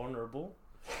more vulnerable.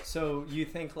 So you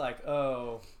think like,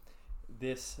 oh,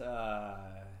 this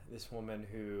woman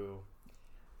who,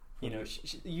 you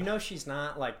know, she's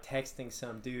not like texting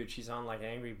some dude. She's on like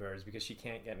Angry Birds because she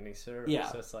can't get any service.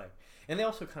 Yeah. So it's like, and they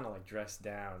also kind of like dress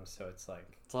down. So it's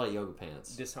like, it's a lot of yoga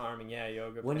pants. Disarming,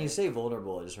 yoga pants. When you say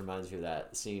vulnerable, it just reminds me of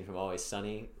that scene from Always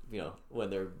Sunny. You know, when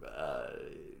they're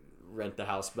rent the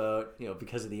houseboat. You know,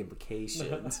 because of the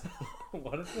implications.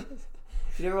 What is this?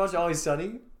 You never watched Always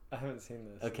Sunny? I haven't seen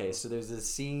this. Okay, so there's this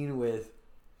scene with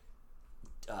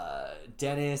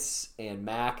Dennis and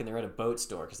Mac, and they're at a boat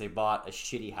store because they bought a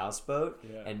shitty houseboat.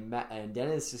 Yeah. And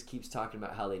Dennis just keeps talking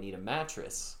about how they need a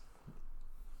mattress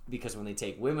because when they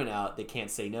take women out, they can't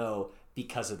say no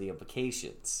because of the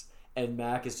implications. And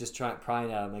Mac is just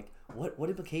prying at him like, what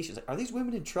implications? Like, are these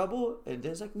women in trouble? And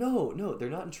Dennis is like, no, they're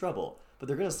not in trouble. But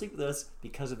they're going to sleep with us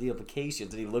because of the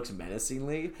implications. And he looks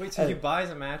menacingly. Wait, so he buys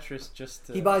a mattress just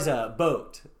to... He buys a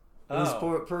boat. Oh. And his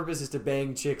purpose is to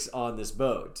bang chicks on this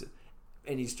boat.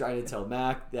 And he's trying to tell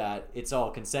Mac that it's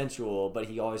all consensual, but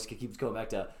he always keeps going back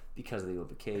to because of the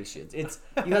implications.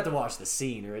 You have to watch the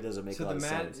scene or it doesn't make a lot of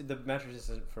sense. So the mattress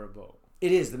isn't for a boat.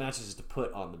 It is. The mattress is to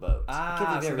put on the boat. I can't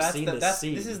believe you've never seen this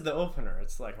scene. This is the opener.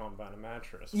 It's like, I'm buying a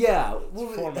mattress. Yeah.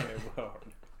 It's for my new boat.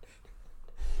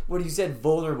 When you said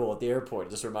vulnerable at the airport, it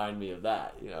just reminded me of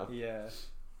that, you know? Yeah.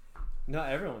 Not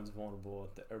everyone's vulnerable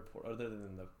at the airport other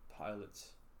than the pilots.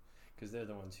 Because they're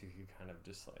the ones who kind of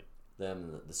just like... Them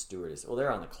and the stewardess. Well,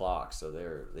 they're on the clock, so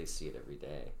they see it every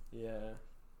day. Yeah.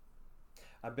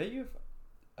 I bet you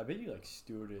like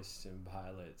stewardess and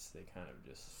pilots, they kind of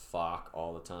just... Fuck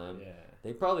all the time. Yeah.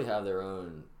 They probably have their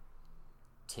own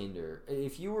Tinder.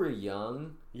 If you were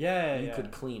young, you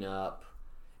could clean up.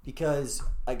 Because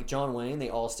like John Wayne, they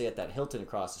all stay at that Hilton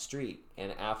across the street,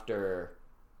 and after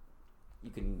you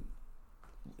can,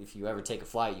 if you ever take a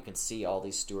flight, you can see all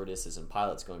these stewardesses and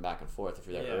pilots going back and forth if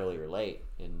you're there early or late,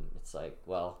 and it's like,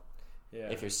 well,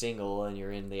 if you're single and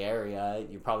you're in the area,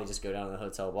 you probably just go down to the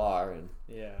hotel bar and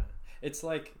it's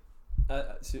like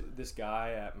so this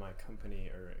guy at my company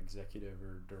or executive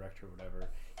or director or whatever,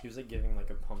 he was like giving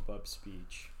like a pump up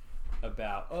speech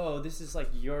about, oh, this is like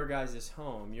your guys'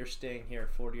 home, you're staying here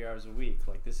 40 hours a week,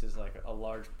 like this is like a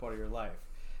large part of your life.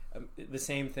 The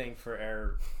same thing for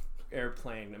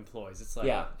airplane employees. It's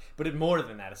like, but more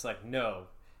than that, it's like, no,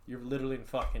 you're literally in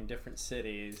fucking different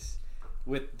cities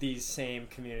with these same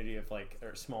community of like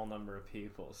a small number of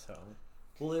people. So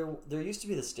well, there used to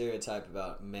be the stereotype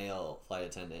about male flight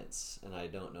attendants, and I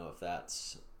don't know if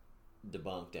that's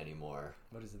debunked anymore.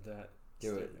 What is it that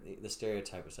the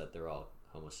stereotype was that they're all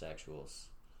homosexuals.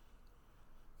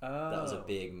 Oh, that was a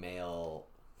big male,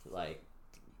 like,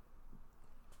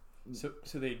 so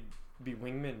they'd be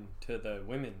wingmen to the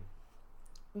women.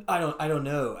 I don't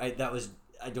know. I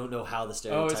don't know how the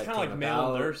stereotype. Oh, it's kind of like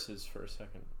male nurses for a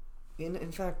second.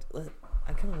 In fact,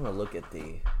 I kind of want to look at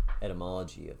the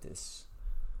etymology of this.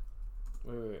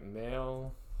 Wait.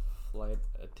 Male flight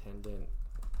attendant,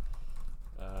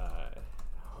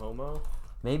 homo?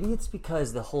 Maybe it's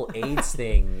because the whole AIDS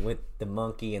thing with the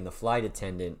monkey and the flight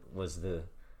attendant was the...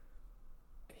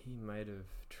 He might have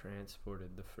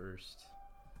transported the first...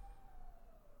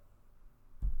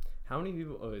 How many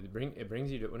people? Oh, it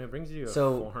brings you to a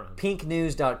forum.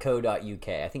 pinknews.co.uk.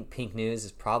 I think Pink News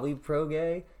is probably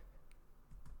pro-gay.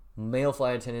 Male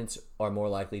flight attendants are more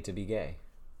likely to be gay.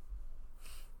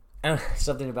 I don't know,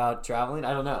 something about traveling.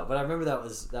 I don't know, but I remember that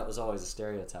was always a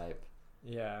stereotype.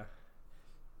 Yeah.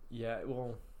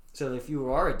 Well, so if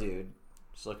you are a dude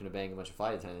just looking to bang a bunch of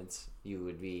flight attendants, you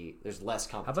would be. There's less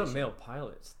competition. How about male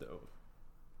pilots though?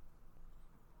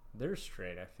 They're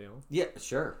straight, I feel. Yeah,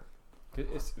 sure.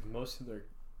 It's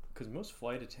because most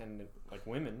flight attendant, like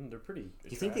women, they're pretty attractive.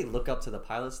 Do you think they look up to the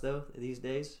pilots though these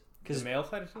days? The male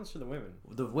flight attendants or the women?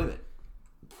 The women.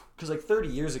 Because like 30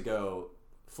 years ago,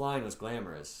 flying was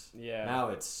glamorous. Yeah. Now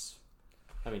it's.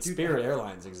 I mean, dude, Spirit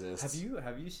Airlines exists.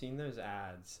 Have you seen those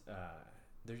ads?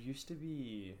 There used to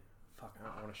be. Fuck,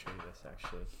 I want to show you this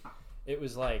actually. It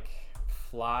was like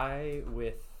fly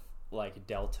with like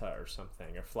Delta or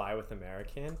something, or fly with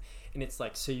American, and it's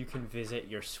like so you can visit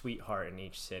your sweetheart in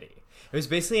each city. It was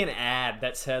basically an ad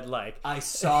that said like, I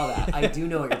saw that. I do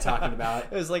know what you're talking about.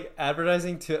 It was like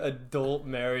advertising to adult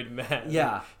married men.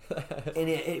 Yeah, and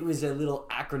it was a little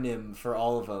acronym for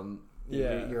all of them.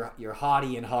 Yeah, your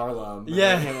hottie in Harlem.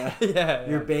 Yeah, yeah.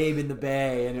 Your babe in the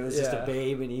Bay, and it was just a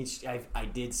babe in each. I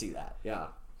did see that. Yeah,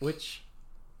 which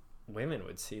women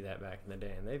would see that back in the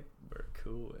day, and they were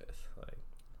cool with like.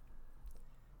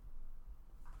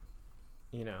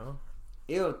 You know,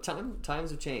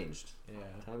 times have changed. Yeah,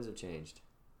 times have changed.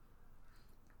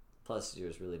 Plus,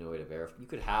 there's really no way to verify. You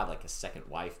could have like a second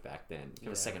wife back then. You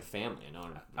have a second family.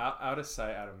 Out of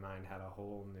sight, out of mind had a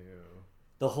whole new.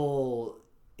 The whole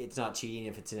it's not cheating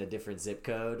if it's in a different zip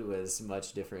code was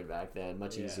much different back then.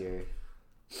 Much easier.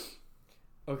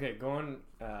 Okay, going.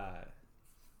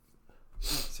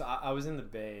 So I was in the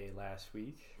Bay last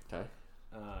week. Okay.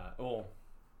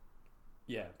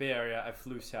 Bay Area. I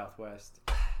flew Southwest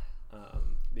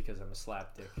because I'm a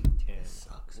slapdick. And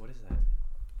sucks. What is that?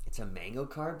 It's a mango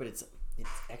card, but it's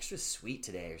extra sweet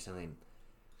today or something.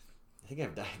 I think I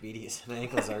have diabetes. My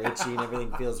ankles are itchy and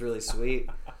everything feels really sweet.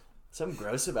 Something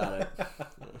gross about it.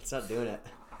 It's not doing it.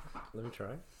 Let me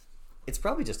try. It's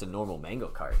probably just a normal mango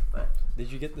cart, but did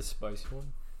you get the spicy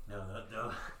one?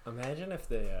 No. Imagine if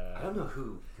they. I don't know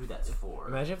who that's for.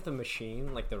 Imagine if the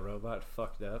machine, like the robot,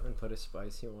 fucked up and put a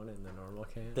spicy one in the normal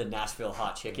can. The Nashville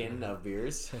hot chicken of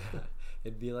beers.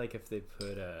 It'd be like if they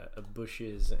put a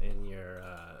Bush's in your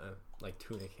like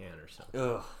tuna can or something.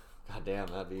 Oh, goddamn,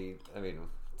 that'd be. I mean,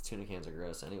 tuna cans are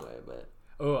gross anyway, but.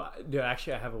 Oh, dude,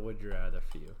 actually, I have a would you rather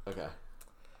for you. Okay.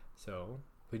 So,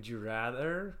 would you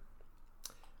rather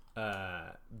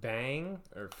bang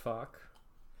or fuck?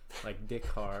 Like dick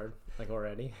hard, like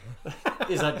already.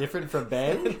 Is that different from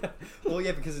bang? Well,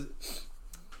 yeah, because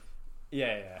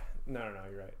yeah. No,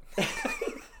 you're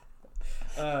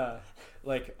right.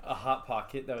 Like a hot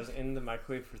pocket that was in the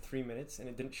microwave for 3 minutes and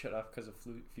it didn't shut off because of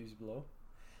fuse below.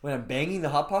 When I'm banging the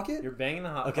hot pocket? You're banging the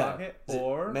hot pocket,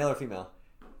 or male or female?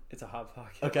 It's a hot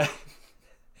pocket. Okay.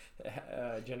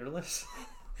 Genderless.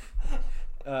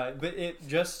 But it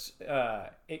just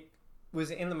it was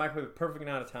in the microwave perfect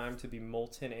amount of time to be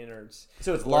molten innards.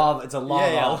 So it's lava. It's a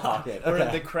lava pocket. Okay.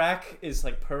 Where the crack is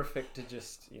like perfect to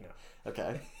just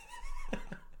Okay.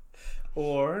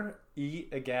 Or eat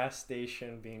a gas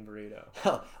station bean burrito.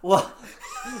 Well,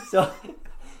 so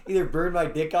either burn my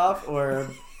dick off or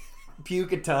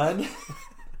puke a ton.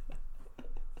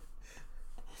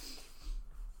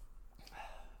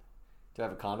 Do I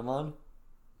have a condom on?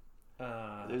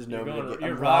 There's no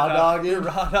you're raw dog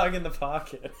in the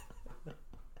pocket.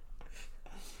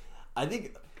 I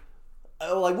think.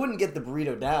 Well, I wouldn't get the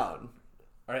burrito down.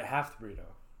 All right, half the burrito.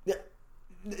 Yeah,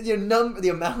 the amount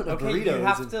of burritos. You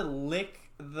have to lick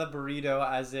the burrito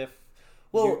as if.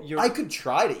 Well, I could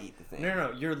try to eat the thing.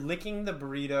 No. You're licking the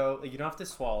burrito. You don't have to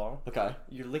swallow. Okay.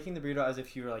 You're licking the burrito as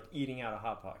if you were like eating out a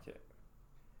Hot Pocket,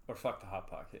 or fuck the Hot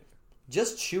Pocket.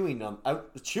 Just chewing on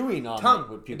tongue. It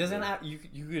would puke. It doesn't have. You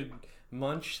could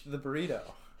munch the burrito.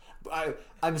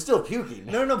 I'm still puking.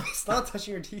 No, but it's not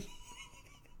touching your teeth.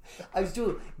 I'm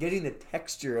still getting the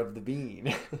texture of the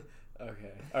bean.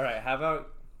 Okay. All right. How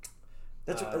about?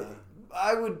 That's.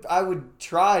 I would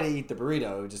try to eat the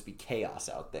burrito. It would just be chaos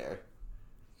out there.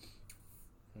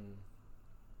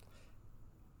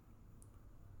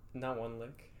 Not one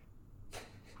lick.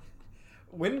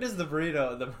 When does the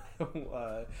burrito?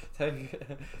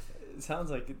 It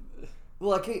sounds like.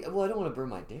 Well, I don't want to burn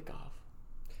my dick off.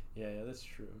 Yeah, that's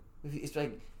true. It's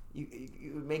like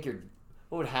you would make your.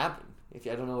 What would happen if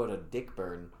I don't know what a dick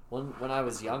burn? When I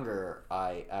was younger,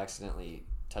 I accidentally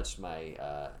touched my.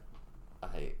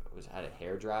 Had a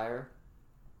hair dryer,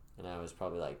 and I was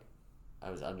probably I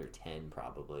was under 10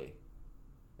 probably.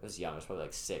 I was young. I was probably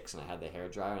 6, and I had the hair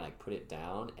dryer, and I put it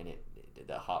down, and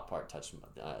the hot part touched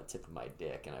the tip of my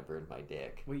dick, and I burned my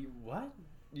dick. Wait, what?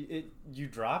 You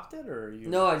dropped it, or you?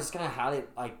 No, I just kind of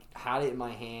had it in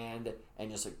my hand,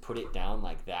 and just put it down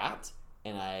like that,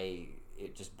 and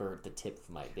it just burnt the tip of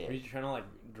my dick. Were you trying to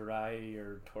dry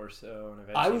your torso and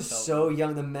eventually? I was so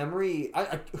young. The memory,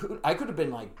 I could have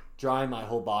been drying my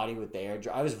whole body with the air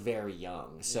dryer. I was very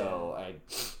young, so yeah.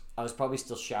 I was probably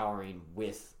still showering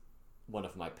with one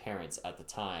of my parents at the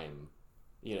time.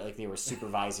 They were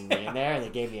supervising me in there, and they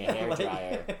gave me a hair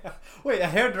dryer. Wait, a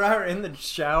hair dryer in the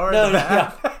shower? No.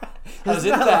 I was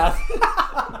in the bath.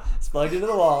 It's plugged into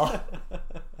the wall.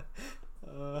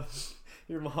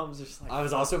 Your mom's just I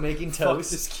was also making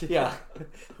toast. This kid. Yeah.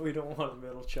 We don't want a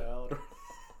middle child.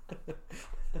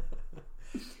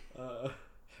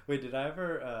 Wait, did I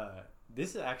ever...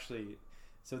 this is actually...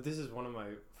 So this is one of my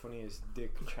funniest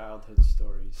dick childhood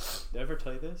stories. Did I ever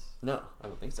tell you this? No, I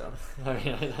don't think so. I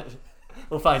mean,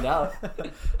 we'll find out.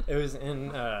 It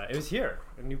was here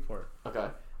in Newport. Okay.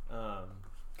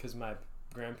 Because my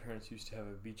grandparents used to have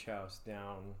a beach house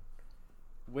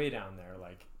way down there,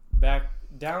 back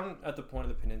down at the point of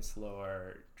the peninsula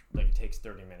where it takes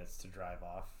 30 minutes to drive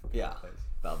off. Yeah.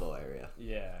 Balboa area.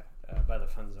 Yeah, by the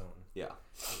fun zone. Yeah.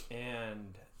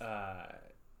 And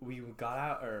we got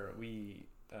out, or we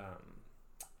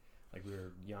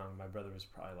were young. My brother was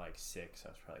probably 6. I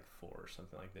was probably 4 or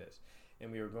something like this.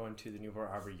 And we were going to the Newport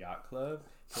Harbor Yacht Club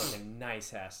for a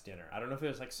nice ass dinner. I don't know if it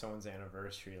was someone's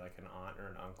anniversary, an aunt or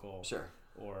an uncle, sure,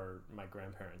 or my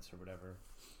grandparents or whatever.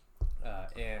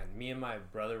 And me and my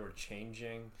brother were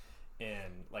changing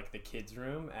in the kids'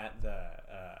 room at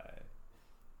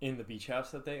in the beach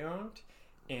house that they owned.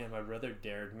 And my brother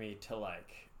dared me to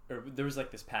or there was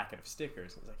this packet of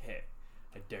stickers. And he was hey,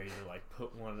 I dare you to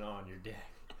put one on your dick,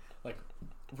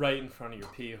 right in front of your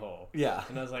pee hole. Yeah.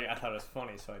 And I was I thought it was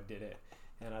funny, so I did it.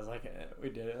 And I was we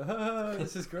did it.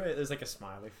 This is great. There's a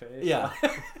smiley face. Yeah.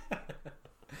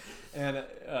 And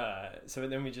so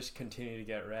then we just continue to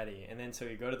get ready. And then so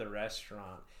we go to the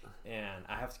restaurant, and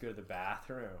I have to go to the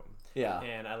bathroom. Yeah.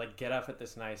 And I get up at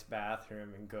this nice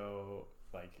bathroom and go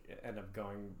end up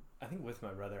going, I think, with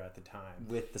my brother at the time.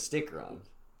 With the sticker on.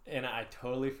 And I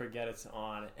totally forget it's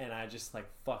on, and I just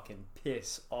fucking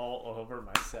piss all over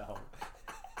myself.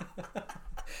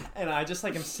 And I just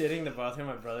am sitting in the bathroom.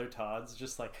 My brother Todd's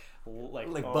just oh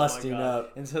busting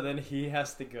up. And so then he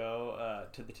has to go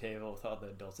to the table with all the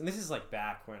adults. And this is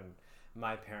back when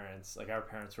my parents, our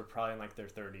parents, were probably in their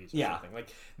 30s or something.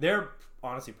 They're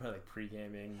honestly probably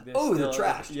pre-gaming. They're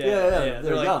trashed. Yeah.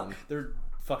 They're young. They're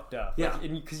fucked up. Yeah.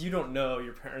 Because you don't know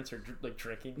your parents are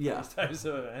drinking these types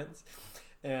of events.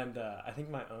 And I think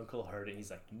my uncle heard it.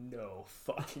 He's no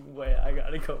fucking way. I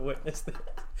gotta go witness this.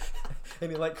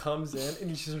 And he comes in and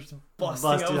he's just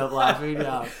busting up laughing.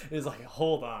 Yeah. He's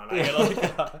hold on. I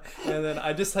gotta And then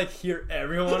I just hear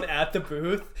everyone at the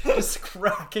booth just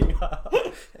cracking up.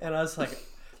 And I was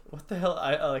what the hell?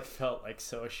 I felt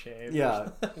so ashamed. Yeah.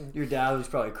 Your dad was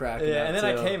probably cracking up. Yeah. And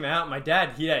then too. I came out. My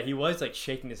dad, he was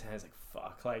shaking his hands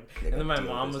fuck. And then my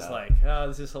mom was oh,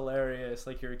 this is hilarious.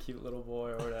 You're a cute little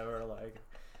boy or whatever.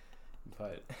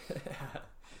 But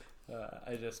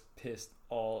I just pissed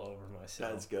all over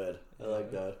myself. That's good. I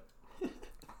like that.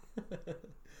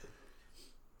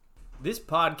 This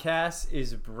podcast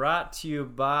is brought to you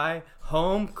by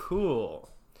Home Cool.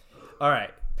 All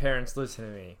right, parents, listen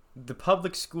to me. The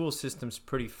public school system's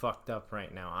pretty fucked up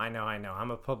right now. I know.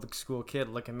 I'm a public school kid.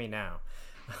 Look at me now.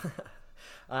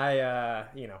 I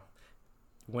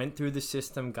went through the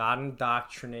system, got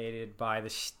indoctrinated by the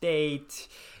state,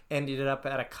 ended up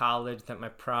at a college that my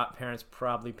parents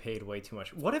probably paid way too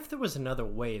much. What if there was another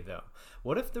way, though?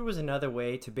 What if there was another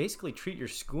way to basically treat your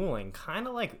schooling kind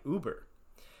of like Uber?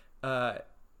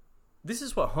 This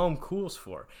is what Home Cool's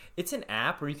for. It's an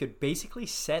app where you could basically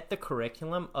set the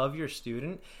curriculum of your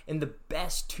student, and the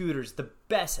best tutors, the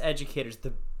best educators,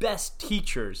 the best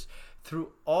teachers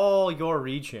through all your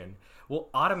region will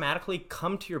automatically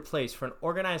come to your place for an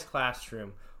organized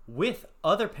classroom with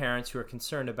other parents who are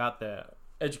concerned about the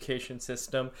education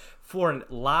system for a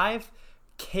live,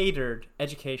 catered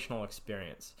educational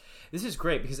experience. This is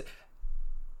great because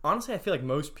honestly, I feel like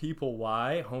most people,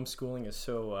 why homeschooling is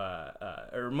so,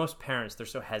 or most parents, they're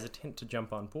so hesitant to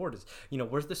jump on board is,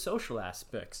 where's the social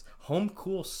aspects? Home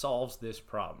Cool solves this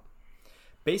problem.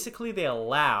 Basically, they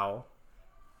allow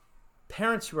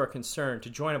parents who are concerned to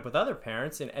join up with other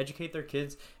parents and educate their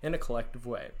kids in a collective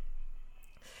way.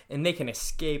 And they can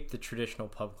escape the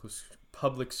traditional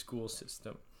public school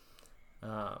system.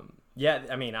 I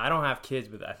don't have kids,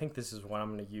 but I think this is what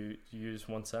I'm going to use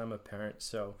once I'm a parent.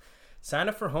 So sign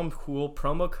up for Home Cool,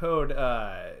 promo code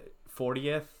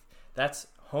 40th. That's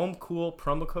Home Cool,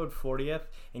 promo code 40th,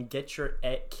 and get your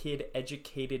kid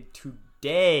educated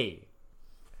today.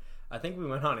 I think we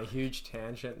went on a huge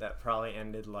tangent that probably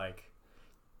ended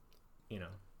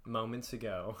moments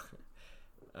ago.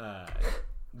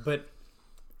 But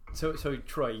so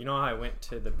Troy, you know how I went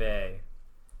to the Bay?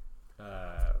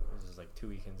 This was like 2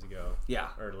 weekends ago. Yeah.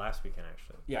 Or last weekend,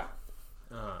 actually. Yeah.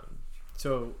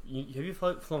 So have you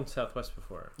flown Southwest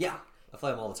before? Yeah. I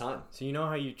fly them all the time. So you know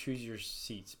how you choose your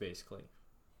seats, basically?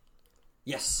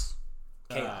 Yes.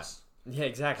 Chaos. Yeah,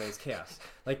 exactly. It's chaos.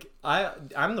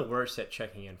 I'm the worst at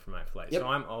checking in for my flight. Yep. So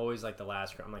I'm always the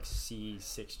last group. I'm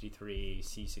C63,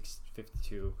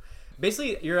 C652.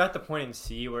 Basically, you're at the point in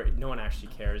C where no one actually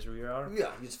cares where you are.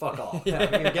 Yeah, you just fuck off. Yeah,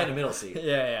 you're getting a middle seat.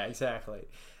 Yeah, exactly.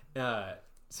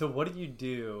 So what do you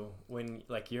do when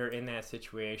you're in that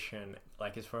situation,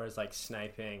 as far as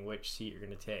sniping which seat you're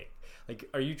going to take?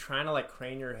 Are you trying to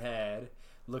crane your head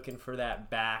looking for that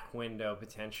back window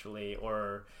potentially,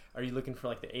 or are you looking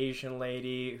for the Asian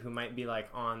lady who might be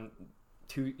on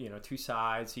two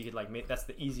sides, so you could make that's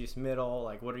the easiest middle?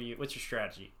 What's your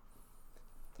strategy?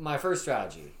 My first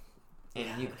strategy,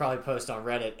 and you could probably post on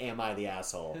Reddit, am I the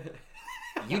asshole?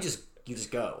 you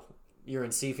just go. You're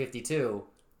in C52.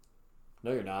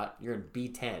 No, you're not. You're in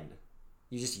B10.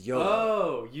 You just YOLO.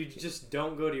 Oh, you just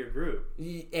don't go to your group.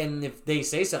 And if they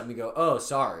say something, you go, oh,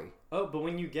 sorry. Oh, but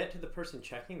when you get to the person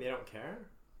checking, they don't care?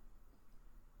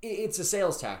 It's a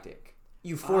sales tactic.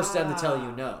 You force them to tell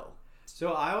you no.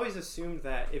 So I always assumed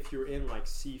that if you're in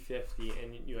C50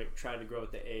 and you try to grow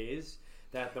with the A's,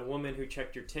 that the woman who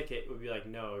checked your ticket would be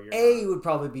no, you're A not. Would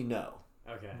probably be no.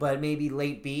 Okay. But maybe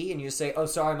late B, and you just say, oh,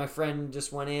 sorry, my friend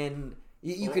just went in. Or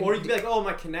you could be oh,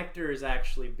 my connector is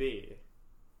actually B.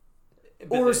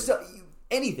 But or basically,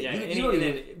 anything.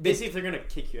 if they're going to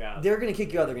kick you out. They're going to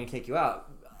kick you out. They're going to kick you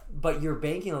out. But you're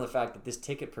banking on the fact that this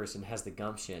ticket person has the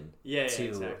gumption to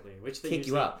exactly. Which they kick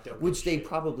you out, which they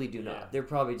probably do not. Yeah. They're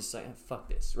probably just like, fuck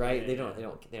this, right? They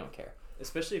don't care.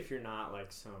 Especially if you're not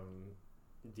some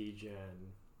degen.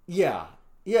 Yeah.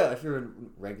 Yeah, if you're a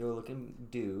regular looking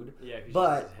dude. Yeah, who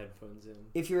but just has headphones in.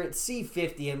 If you're at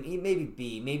C50 and maybe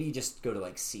B, maybe you just go to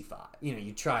C5.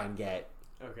 You try and get.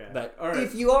 Okay. But all right.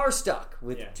 If you are stuck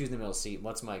with choosing the middle seat,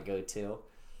 what's my go-to?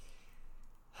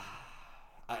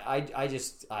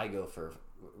 I go for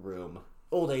room.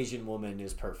 Old Asian woman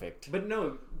is perfect. But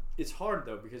no, it's hard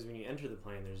though because when you enter the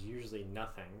plane, there's usually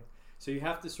nothing. So you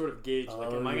have to sort of gauge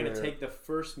am I going to take the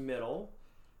first middle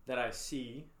that I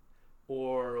see,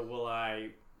 or will I,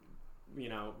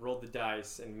 roll the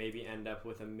dice and maybe end up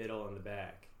with a middle in the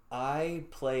back? I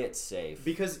play it safe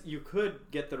because you could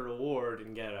get the reward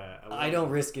and get a I don't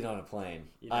risk it on a plane.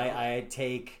 I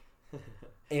take.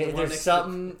 If there's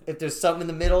something in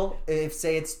the middle,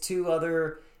 say it's two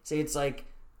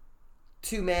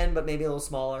men, but maybe a little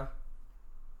smaller.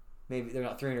 Maybe they're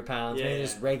not 300 pounds. Maybe they're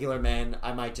just regular men.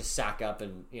 I might just sack up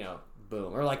and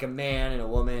boom, or a man and a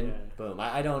woman. Boom.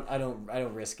 I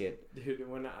don't risk it. Dude,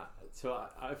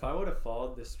 if I would have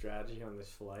followed this strategy on this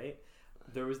flight,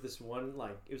 there was this one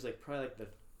it was probably the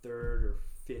third or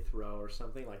fifth row or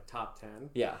something, top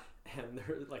 10. Yeah. and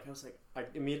they're like, I was like, I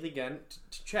immediately again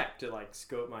to check to like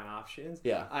scope my options.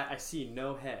 Yeah. I see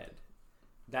no head.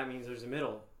 That means there's a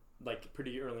middle. Like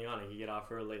pretty early on, I could get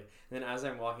off early. And then as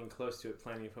I'm walking close to it,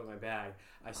 planning to put my bag,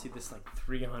 I see this like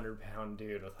 300-pound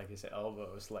dude with like his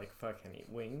elbows like fucking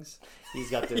wings.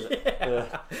 He's got this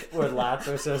where lats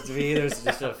are supposed to be. There's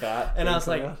just a fat. And I was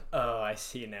like, oh, I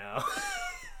see now.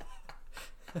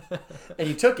 And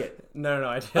you took it? No,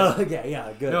 I didn't. Oh, okay,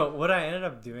 yeah, good. No, what I ended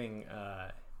up doing,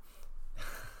 I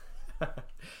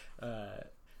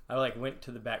like went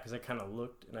to the back because I kind of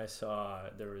looked and I saw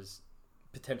there was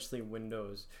potentially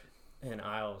windows and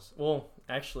aisles. Well,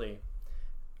 actually,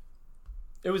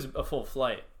 it was a full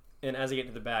flight. And as I get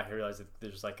to the back, I realized that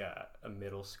there's like a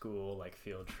middle school like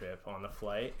field trip on the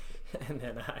flight. And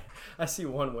then I see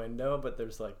one window, but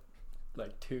there's like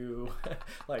two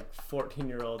like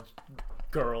 14-year-old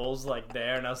girls like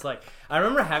there. And I was like, I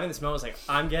remember having this moment. I was like,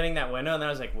 I'm getting that window. And then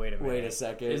I was like, wait a minute. Wait a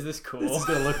second. Is this cool? This is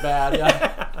going to look bad.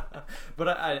 Yeah. But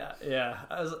I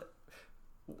was like,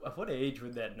 at what age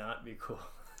would that not be cool?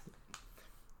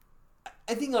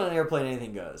 I think on an airplane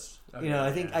anything goes. Okay, you know,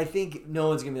 I think no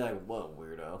one's gonna be like, "Whoa,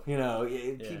 weirdo." You know,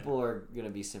 Yeah. people are gonna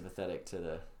be sympathetic to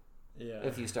the. Yeah.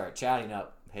 If you start chatting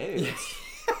up, hey, you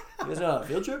guys on a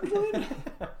field trip or something?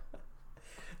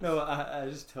 No, I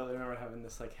just totally remember having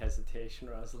this like hesitation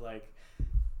where I was like,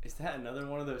 is that another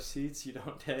one of those seats you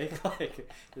don't take? Like,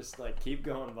 just like keep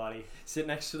going, buddy. Sit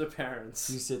next to the parents.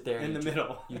 You sit there in the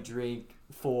middle. You drink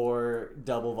 4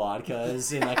 double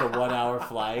vodkas in like a 1-hour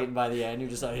flight, and by the end you're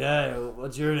just like, "Hey,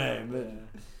 what's your name?"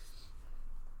 Yeah.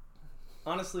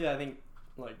 Honestly, I think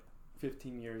like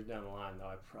 15 years down the line, though,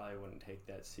 I probably wouldn't take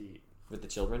that seat. With the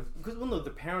children? Because well, no, the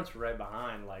parents were right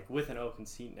behind, like with an open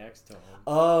seat next to them.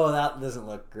 Oh, that doesn't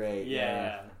look great.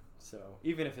 Yeah. So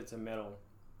even if it's a middle,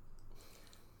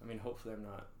 I mean, hopefully I'm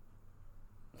not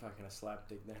fucking a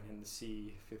slapdick then in the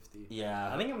C50.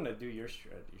 Yeah. I think I'm gonna do your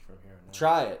strategy from here on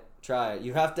out. Try it.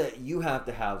 You have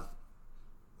to have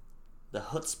the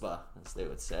chutzpah, as they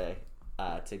would say,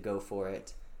 to go for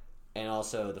it, and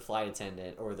also the flight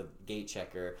attendant or the gate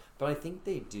checker. But I think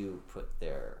they do put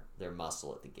their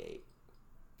muscle at the gate.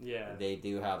 Yeah. They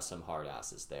do have some hard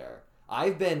asses there.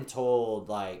 I've been told,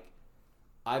 like,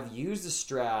 I've used a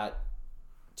strat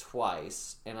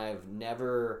twice, and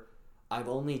I've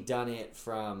only done it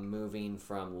from moving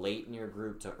from late in your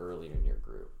group to earlier in your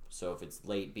group. So if it's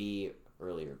late B,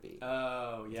 earlier B.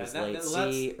 Oh, yeah. If it's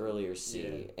late C, earlier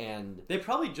C. Yeah. And they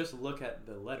probably just look at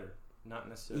the letter, not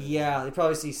necessarily. Yeah, they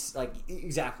probably see, like,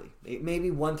 exactly. Maybe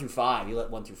 1 through 5. You let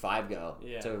 1 through 5 go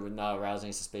to not arouse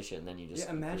any suspicion. Then you just...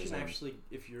 Yeah, imagine actually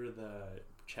if you're the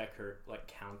checker, like,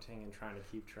 counting and trying to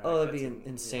keep track. Oh, it'd be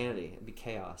insanity. Yeah. It'd be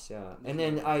chaos, yeah. And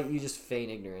then you just feign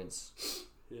ignorance.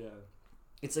 Yeah.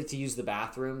 It's like to use the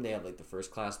bathroom. They have, like, the first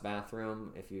class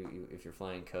bathroom if you're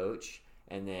flying coach.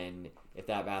 And then if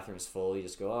that bathroom's full, you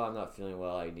just go, "Oh, I'm not feeling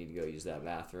well. I need to go use that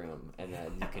bathroom," and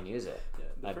then you can use it.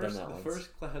 Yeah, I've done that once. The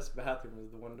first class bathroom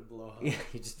is the one to blow up. Yeah,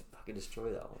 you just fucking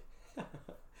destroy that one.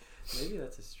 Maybe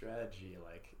that's a strategy.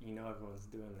 Like, you know, everyone's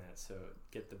doing that, so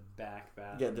get the back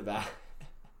bathroom. Get the back.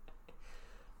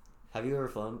 Have you ever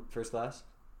flown first class?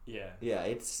 Yeah. Yeah,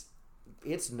 it's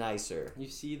nicer. You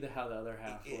see how the other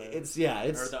half It's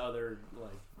lives. or the other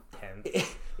like 10.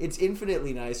 It's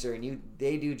infinitely nicer, and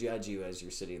they do judge you as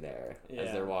you're sitting there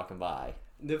as they're walking by.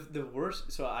 The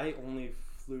worst. So I only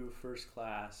flew first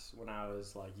class when I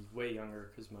was like way younger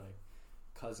because my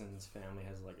cousin's family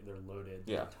has like they're loaded,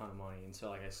 a ton of money, and so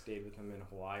like I stayed with them in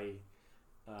Hawaii,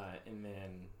 and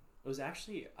then it was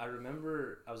actually I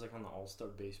remember I was like on the All-Star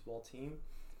baseball team,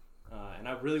 and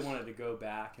I really wanted to go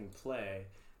back and play,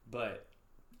 but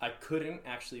I couldn't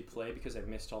actually play because I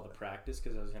missed all the practice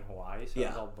because I was in Hawaii, so I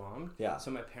was all bummed. Yeah.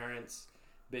 So my parents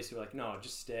basically were like, "No,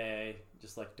 just stay,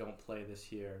 just like don't play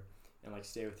this year, and like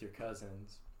stay with your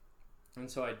cousins." And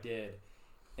so I did,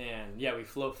 and yeah, we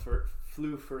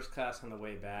flew first class on the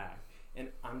way back. And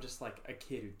I'm just like a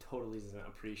kid who totally doesn't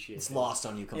appreciate it. It's lost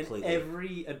on you completely. And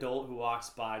every adult who walks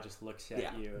by just looks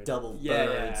at you. And, double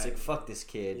bird. It's like, fuck this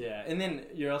kid. Yeah. And then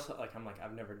you're also like,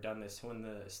 I've never done this. When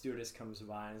the stewardess comes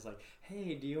by and is like,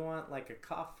 "Hey, do you want like a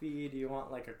coffee? Do you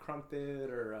want like a crumpet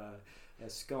or a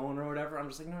scone or whatever?" I'm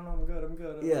just like, no, I'm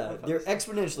good. Yeah, they're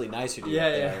exponentially nicer to you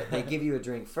out there. They give you a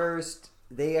drink first.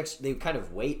 They kind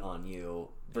of wait on you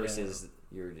versus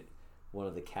you're one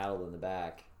of the cattle in the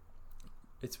back.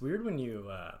 It's weird when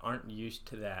you aren't used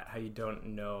to that, how you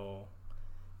don't know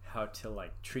how to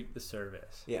like treat the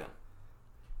service. Yeah.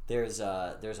 There's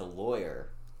a lawyer,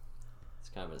 it's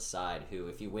kind of an aside, who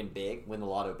if you win the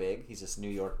lotto big, he's this New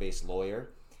York based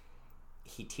lawyer.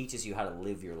 He teaches you how to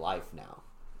live your life now.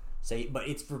 Say, but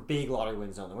it's for big lottery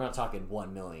wins only. We're not talking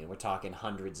 1 million. We're talking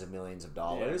hundreds of millions of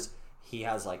dollars. Yeah. He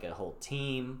has like a whole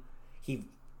team. He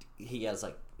has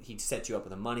like he sets you up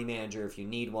with a money manager if you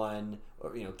need one,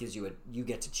 or gives you you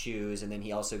get to choose, and then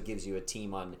he also gives you a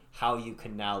team on how you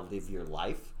can now live your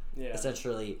life. Yeah.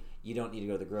 Essentially, you don't need to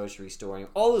go to the grocery store.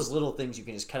 All those little things you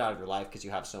can just cut out of your life because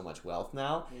you have so much wealth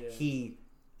now. Yeah. He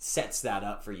sets that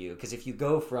up for you because if you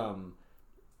go from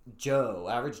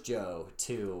average Joe,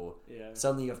 to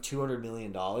suddenly you have $200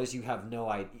 million, you have no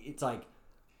idea. It's like,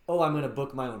 oh, I'm going to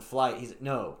book my own flight. He's like,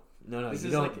 no,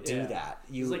 you don't do that.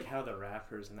 It's like how the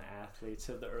rappers and the athletes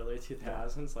of the early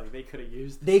 2000s, like they could have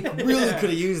used. They really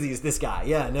could have used this guy.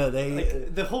 Yeah, no, they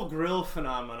like, the whole grill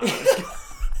phenomenon.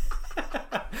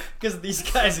 Because these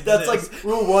guys exist. That's like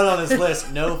rule 1 on his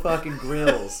list. No fucking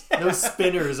grills. No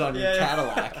spinners on your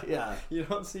Cadillac. Yeah. You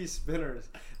don't see spinners.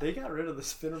 They got rid of the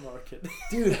spinner market.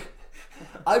 Dude,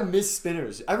 I miss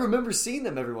spinners. I remember seeing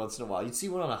them every once in a while. You'd see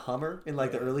one on a Hummer in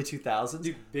like the early 2000s.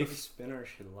 Dude, big spinners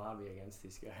should lobby against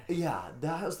these guys. Yeah,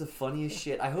 that was the funniest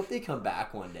shit. I hope they come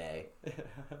back one day.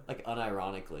 Like,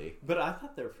 unironically. But I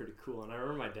thought they were pretty cool. And I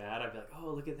remember my dad, I'd be like,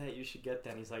 oh, look at that. You should get that.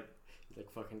 And he's like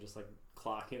fucking just like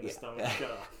clocking the stomach.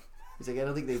 Shut up. He's like, I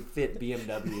don't think they fit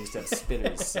BMWs to have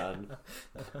spinners, son.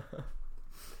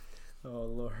 Oh,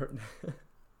 Lord.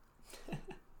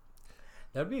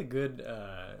 That'd be a good,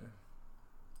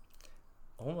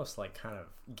 almost like kind of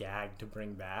gag to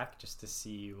bring back just to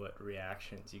see what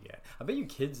reactions you get. I bet you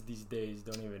kids these days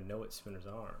don't even know what spinners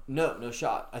are. No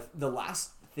shot. The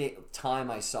last time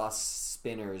I saw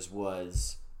spinners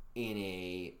was in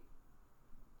a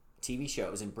TV show.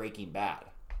 It was in Breaking Bad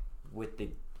with the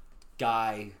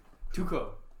guy... Tuco.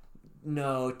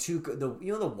 No, Tuco.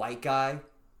 The white guy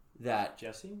that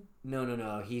Jesse?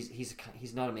 No.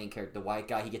 He's not a main character. The white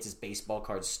guy. He gets his baseball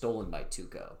cards stolen by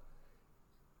Tuco,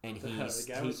 and he's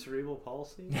the guy with cerebral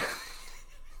palsy.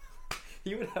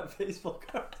 He would have baseball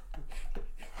cards.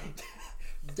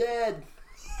 Dead.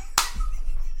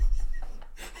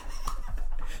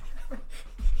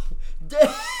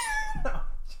 Dead.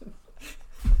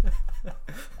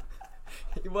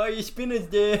 Why are you spinners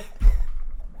there?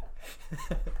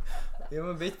 You have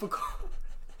a baseball card.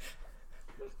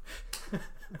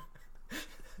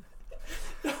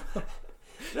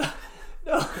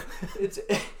 No, it's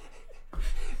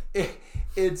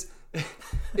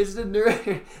the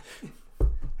nerd.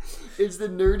 It's the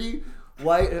nerdy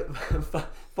white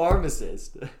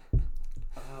pharmacist.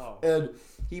 Oh. And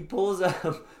he pulls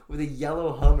up with a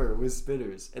yellow Hummer with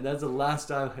spinners, and that's the last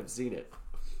time I've seen it.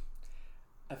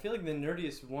 I feel like the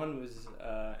nerdiest one was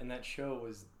in that show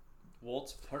was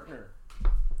Walt's partner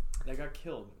that got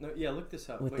killed. No, yeah, look this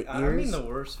up. With Wait, the I ears? mean the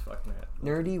worst fucking that.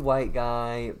 Nerdy white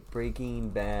guy, Breaking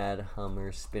Bad,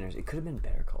 Hummer, spinners. It could have been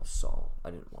Better Call Saul.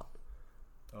 I didn't watch.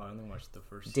 Oh, I only watched the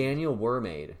first. Daniel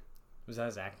Wermaid. Was that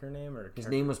his actor name or his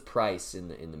name was Price in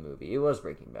the movie? It was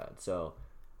Breaking Bad. So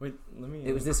wait, let me.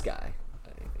 It was this guy.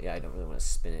 I don't really want to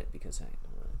spin it because I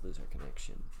don't want to lose our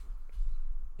connection.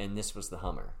 And this was the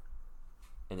Hummer.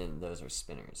 And then those are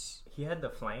spinners. He had the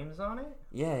flames on it?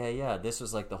 Yeah. This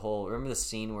was like the whole... Remember the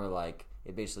scene where like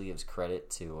it basically gives credit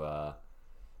to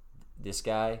this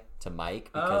guy, to Mike,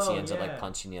 because he ends up like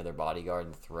punching the other bodyguard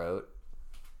in the throat.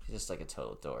 He's just like a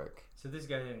total dork. So this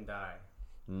guy didn't die?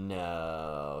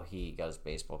 No. He got his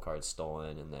baseball card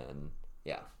stolen and then...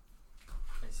 Yeah.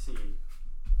 I see.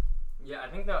 Yeah, I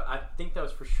think that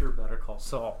was for sure Better Call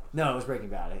Saul. No, it was Breaking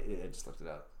Bad. I just looked it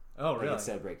up. Oh, really? It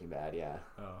said Breaking Bad, yeah.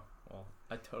 Oh. Well,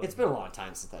 it's been a long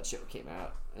time since that show came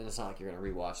out, and it's not like you're gonna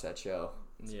rewatch that show.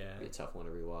 It's gonna be a tough one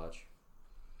to rewatch.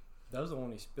 That was the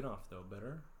only spinoff, though.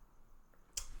 Better.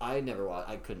 I never watched.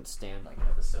 I couldn't stand like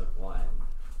episode 1.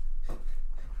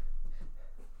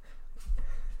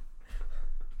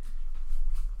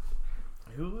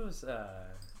 Who was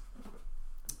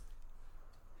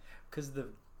because the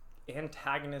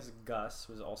antagonist Gus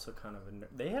was also kind of a nerd.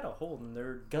 They had a whole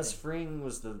nerd. Gus Fring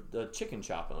was the chicken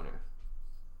shop owner.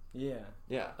 Yeah.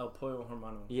 El Pollo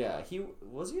Hermano. Yeah,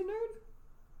 was he a nerd?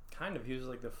 Kind of. He was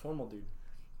like the formal dude.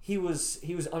 He was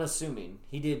unassuming.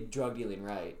 He did drug dealing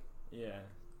right. Yeah.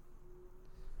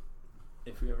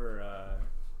 If we ever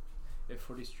if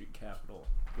 40th Street Capital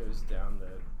goes down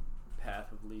the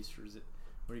path of least resistance,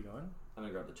 where are you going? I'm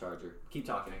gonna grab the charger. Keep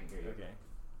talking. I can hear you. Okay.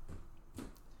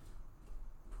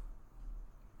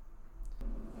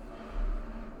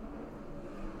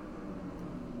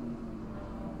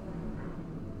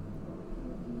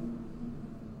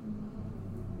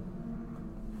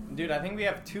 Dude, I think we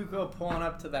have Tuco pulling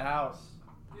up to the house.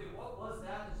 Dude, what was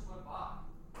that just went by?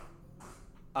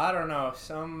 I don't know.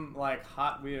 Some, like,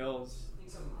 Hot Wheels. I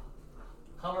think some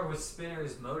Hummer with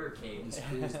spinners motorcade just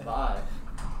cruised by.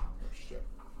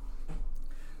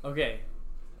 Okay.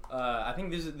 I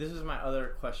think this is my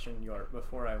other question, Yort.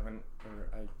 Before I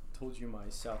told you my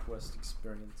Southwest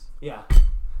experience. Yeah.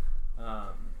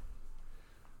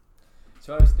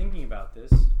 So I was thinking about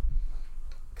this,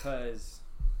 cause,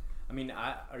 I mean,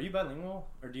 are you bilingual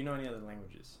or do you know any other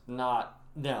languages? No.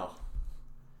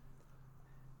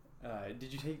 What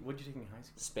did you take in high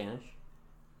school? Spanish.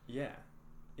 Yeah.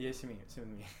 Yeah, same with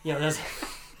me. Yeah, that's.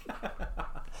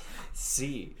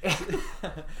 See.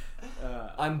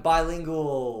 I'm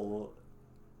bilingual.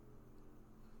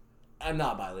 I'm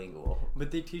not bilingual. But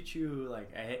they teach you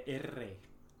like R.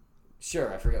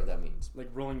 Sure, I forget what that means. Like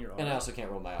rolling your R's. And I also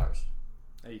can't roll my R's.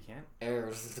 Oh, you can't?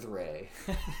 R-3.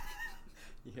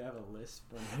 You have a lisp.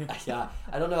 Yeah,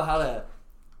 I don't know how to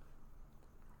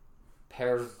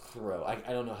throw. I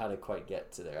don't know how to quite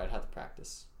get to there. I'd have to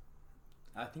practice.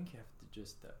 I think you have to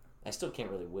just... I still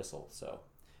can't really whistle, so...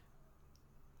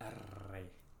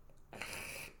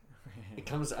 It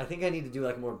comes... I think I need to do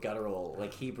like more guttural,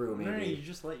 like Hebrew maybe. No, you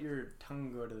just let your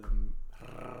tongue go to the...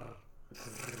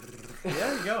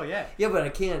 There you go, yeah. Yeah, but I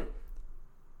can't...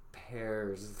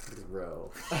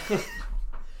 throw.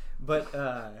 But,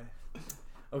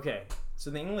 okay. So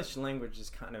the English language is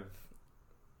kind of...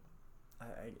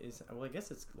 I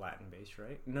guess it's Latin-based,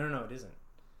 right? No, it isn't.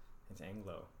 It's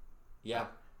Anglo. Yeah.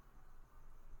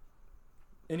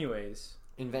 Anyways.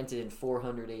 Invented in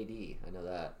 400 AD. I know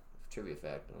that. Trivia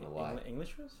fact. I don't know why.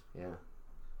 English was? Yeah.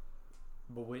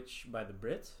 But which, by the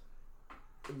Brits?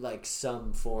 Like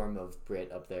some form of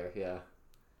Brit up there, yeah.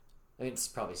 I mean, it's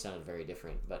probably sounded very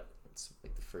different, but it's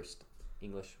like the first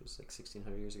English was like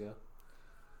 1600 years ago.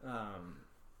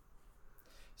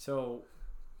 So,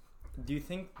 do you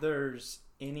think there's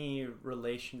any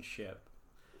relationship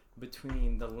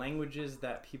between the languages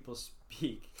that people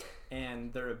speak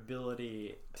and their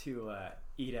ability to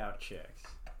eat out chicks?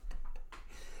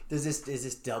 Is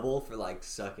this double for like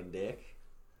sucking dick?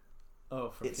 Oh,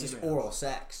 for it's females. Just oral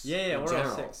sex. Yeah, oral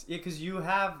general. sex. Yeah, because you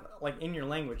have like in your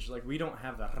language, like we don't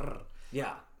have the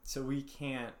yeah, so we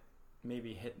can't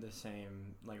maybe hit the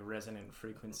same like resonant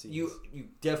frequencies. You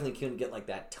definitely couldn't get like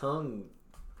that tongue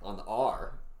on the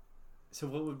R. So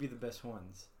what would be the best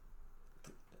ones?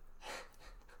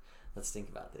 Let's think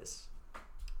about this.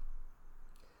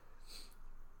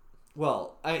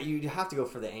 Well, you have to go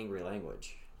for the angry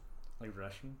language. Like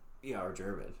Russian? Yeah, or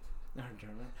German. Or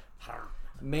German?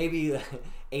 Maybe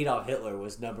Adolf Hitler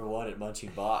was number one at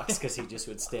munching box because he just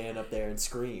would stand up there and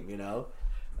scream, you know?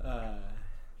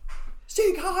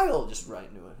 Sieg Heil! Just right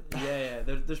into it.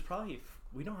 Yeah. There's probably...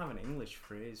 We don't have an English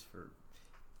phrase for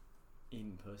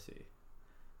eating pussy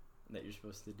that you're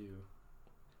supposed to do.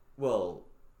 Well,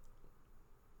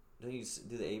 don't you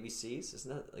do the ABCs?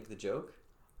 Isn't that like the joke?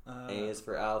 A is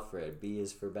for Alfred, B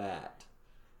is for Bat.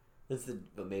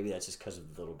 But maybe that's just because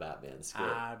of the little Batman skit.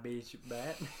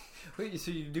 Bat. Wait,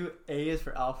 so you do A is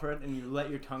for Alfred and you let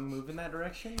your tongue move in that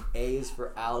direction? A is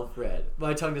for Alfred.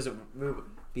 My tongue doesn't move.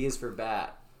 B is for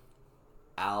Bat.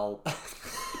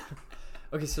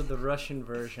 Okay, so the Russian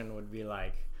version would be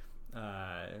like,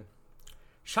 No,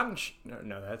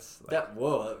 that's like,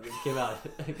 whoa, that came out.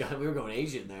 God, we were going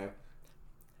Asian there.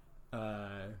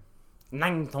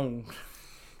 Nangtong.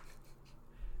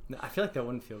 I feel like that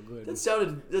wouldn't feel good. That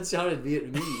sounded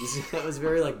Vietnamese. That was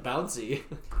very like bouncy.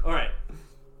 All right.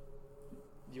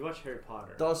 Do you watch Harry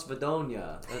Potter? Dos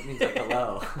Vidonia. That means like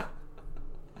hello.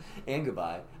 And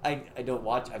goodbye. I don't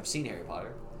watch. I've seen Harry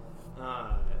Potter.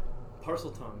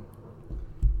 Parcel Tongue.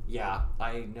 Yeah,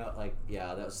 I know. Like,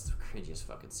 yeah, that was the cringiest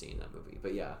fucking scene in that movie.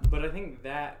 But yeah. But I think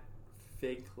that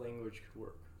fake language could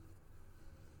work.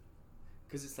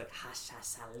 Because it's like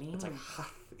hashasalim. It's like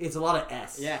it's a lot of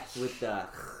S. Yeah. With the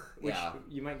Which yeah.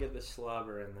 You might get the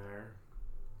slobber in there.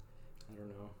 I don't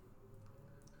know.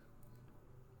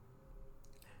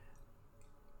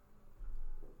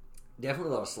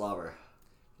 Definitely a lot of slobber.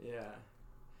 Yeah.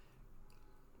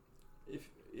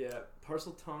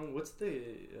 Parcel Tongue. What's the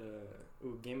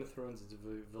Game of Thrones is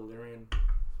Valyrian,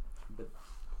 but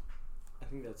I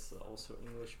think that's also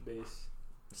English based.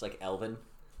 It's like Elven.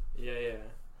 Yeah.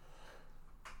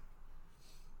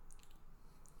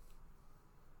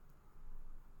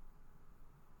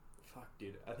 Fuck,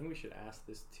 dude. I think we should ask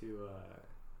this to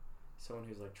someone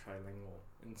who's like trilingual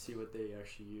and see what they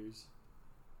actually use.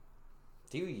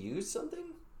 Do you use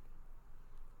something?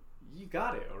 You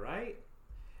got it, alright?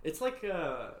 It's like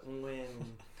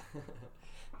when...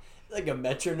 Like a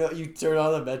metronome. You turn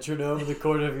on the metronome in the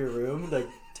corner of your room. Like,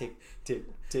 tick, tick,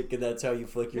 tick, and that's how you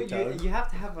flick your tongue. You have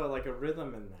to have a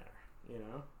rhythm in there, you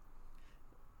know?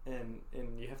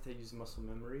 And you have to use muscle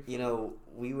memory. You know,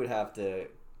 we would have to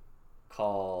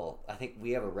call... I think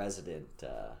we have a resident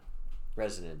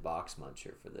box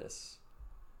muncher for this.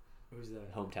 Who's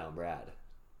that? Hometown Brad.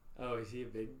 Oh, is he a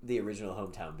big? The original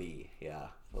Hometown B. Yeah,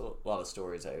 a lot of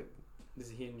stories. Does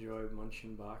he enjoy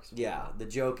munching box? Yeah, the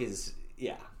joke is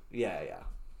yeah.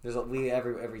 There's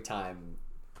every time.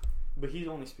 But he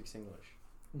only speaks English.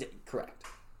 Correct.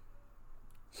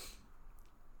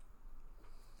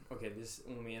 Okay,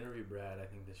 when we interview Brad, I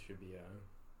think this should be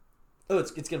Oh,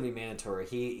 it's gonna be mandatory.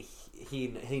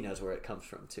 He knows where it comes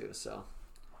from too. So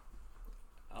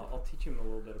I'll teach him a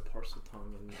little bit of parcel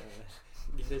tongue and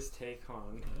get his take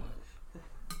on.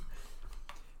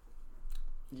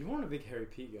 You weren't a big Harry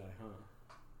P guy,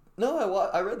 huh? No,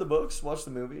 I read the books, watched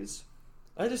the movies.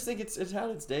 I just think it's had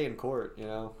its day in court, you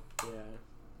know. Yeah,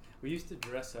 we used to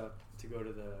dress up to go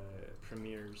to the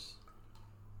premieres.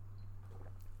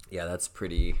 Yeah, that's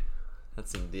pretty.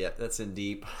 That's in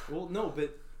deep. Well, no,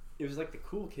 but it was like the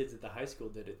cool kids at the high school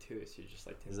did it too. So you just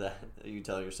like. Is that are you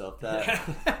telling yourself that?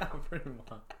 Yeah, pretty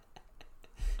much.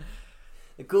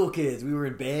 The cool kids. We were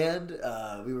in band.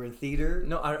 We were in theater.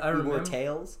 No, I remember. We wore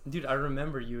tails. Dude, I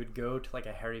remember you would go to like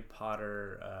a Harry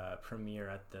Potter premiere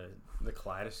at the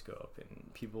Kaleidoscope,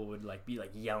 and people would like be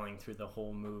like yelling through the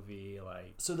whole movie.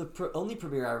 Like, so the only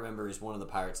premiere I remember is one of the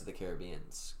Pirates of the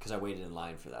Caribbeans because I waited in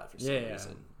line for that for some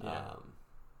reason. Yeah.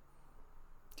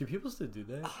 Do people still do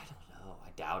that? I don't know. I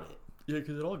doubt it. Yeah,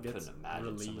 because it all gets couldn't imagine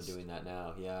released. someone doing that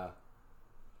now. Yeah.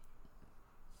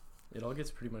 It all gets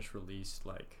pretty much released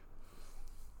like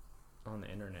on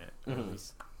the internet. Mm-hmm. At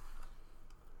least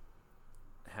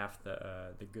half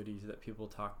the goodies that people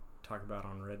talk about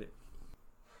on Reddit.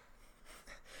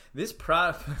 This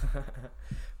podcast.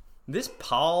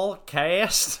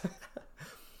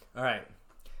 All right.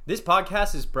 This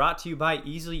podcast is brought to you by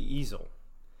Easily Easel.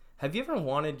 Have you ever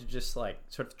wanted to just like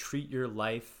sort of treat your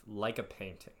life like a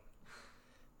painting?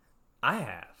 I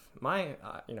have. My,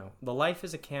 the life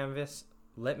is a canvas.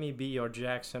 Let me be your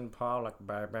Jackson Pollock,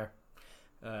 baby.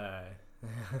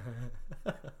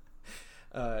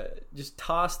 Just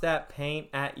toss that paint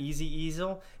at Easy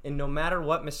Easel, and no matter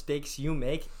what mistakes you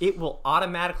make, it will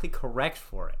automatically correct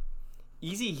for it.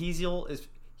 Easy Easel is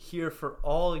here for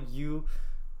all you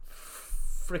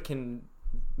freaking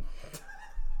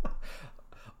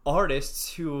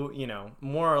artists who,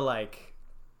 more like,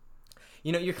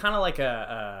 you're kind of like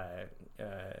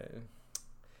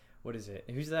what is it?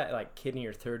 Who's that like kid in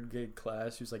your third grade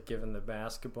class who's like given the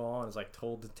basketball and is like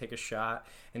told to take a shot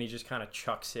and he just kind of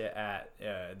chucks it at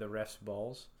the ref's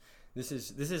balls? This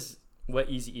is what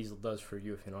Easy Easel does for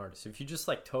you if you're an artist. If you just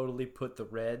like totally put the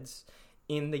reds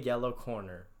in the yellow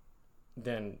corner,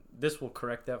 then this will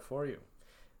correct that for you.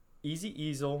 Easy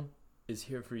Easel is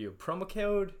here for you. Promo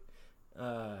code,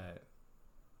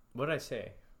 what did I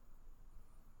say?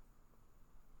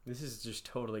 This is just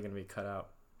totally going to be cut out.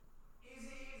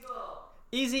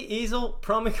 Easy Easel,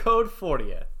 promo code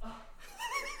 40th.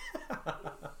 Alright,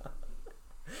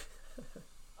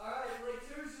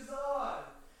 Latouche is on.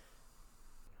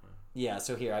 Yeah,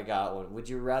 so here I got one. Would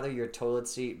you rather your toilet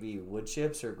seat be wood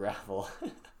chips or gravel?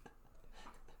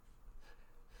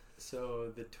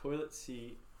 So the toilet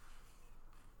seat,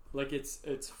 like it's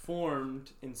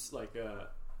formed in like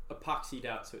epoxied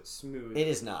out, so it's smooth. It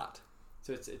is not.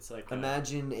 So it's like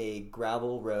imagine a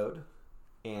gravel road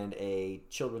and a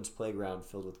children's playground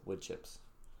filled with wood chips.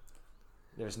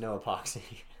 There's no epoxy.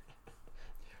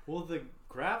 Well, the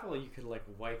gravel you could like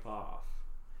wipe off,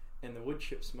 and the wood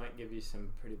chips might give you some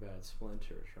pretty bad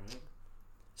splinters, right?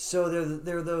 So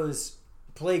they're those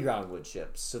playground wood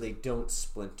chips, so they don't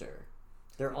splinter.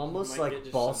 They're almost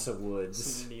like balsa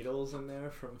woods. Some needles in there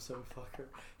from some fucker.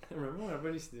 Remember when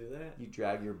everybody used to do that? You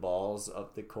drag your balls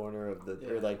up the corner of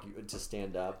or like to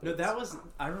stand up. No,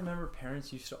 I remember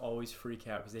parents used to always freak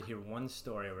out because they'd hear one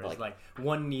story where it's like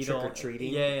one needle. Trick or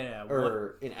treating? Yeah.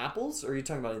 Or in apples? Or are you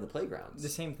talking about in the playgrounds? The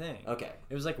same thing. Okay.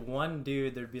 It was like one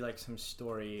dude, there'd be like some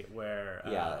story where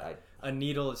a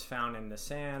needle is found in the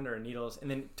sand and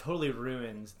then it totally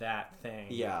ruins that thing.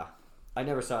 Yeah. I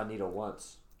never saw a needle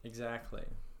once. Exactly.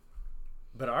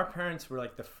 But our parents were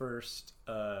like the first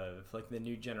of like the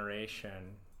new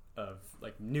generation of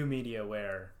like new media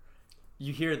where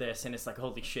you hear this and it's like,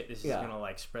 holy shit, this is gonna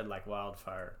like spread like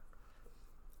wildfire.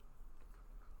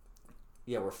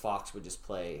 Yeah, where Fox would just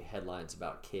play headlines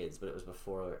about kids, but it was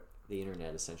before the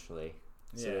internet essentially.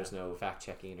 So there's no fact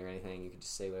checking or anything. You could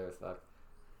just say whatever the fuck.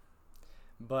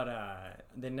 But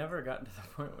they never got to the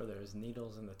point where there was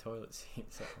needles in the toilet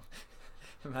seat. So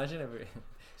imagine if we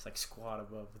just like squat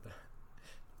above the.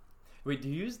 Wait, do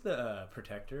you use the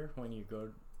protector when you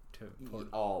go to port?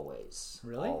 Always.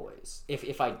 Really? Always. If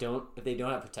they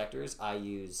don't have protectors, I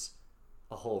use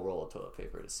a whole roll of toilet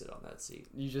paper to sit on that seat.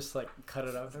 You just like cut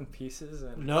it up in pieces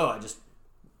and. No, I just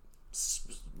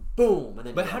boom, and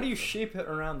then. But how do you shape it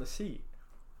around the seat?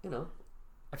 You know.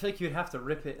 I feel like you'd have to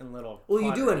rip it in little. Well,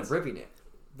 you do end up ripping it,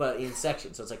 but in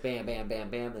sections. So it's like bam, bam, bam,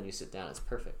 bam. Then you sit down. It's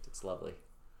perfect. It's lovely.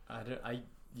 I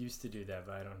used to do that,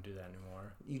 but I don't do that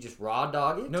anymore. You just raw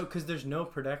dog it? No, because there's no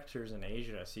protectors in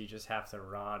Asia, so you just have to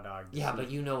raw dog. Yeah,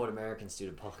 but you know what Americans do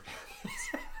to public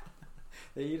bathrooms.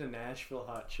 They eat a Nashville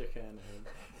hot chicken.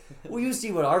 And... Well, you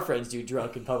see what our friends do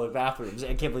drunk in public bathrooms.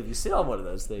 I can't believe you sit on one of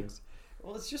those things.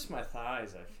 Well, it's just my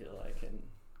thighs, I feel like, and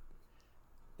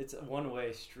it's a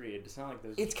one-way street. It's not like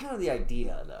those... It's kind of the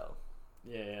idea, though.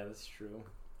 Yeah, that's true.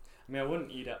 I mean, I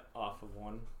wouldn't eat off of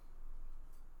one.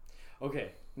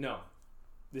 Okay, no.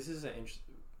 This is an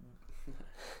interesting...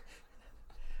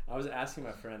 I was asking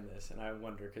my friend this, and I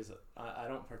wonder, because I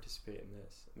don't participate in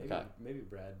this. Maybe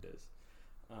Brad does.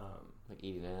 Like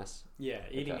eating ass? Yeah,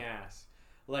 eating ass.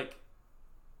 Like,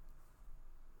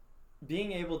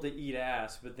 being able to eat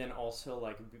ass, but then also,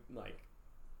 like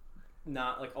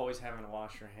not, like, always having to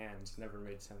wash your hands never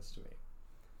made sense to me.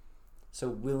 So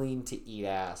willing to eat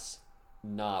ass,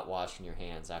 not washing your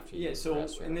hands after you use the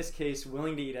restroom. In this case,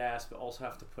 willing to eat ass, but also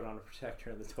have to put on a protector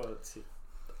in the toilet seat.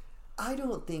 I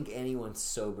don't think anyone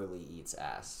soberly eats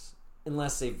ass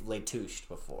unless they've latoushed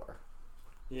before.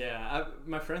 Yeah,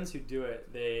 my friends who do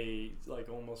it, they like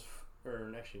almost,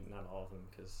 or actually not all of them,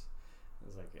 because it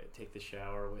was like take the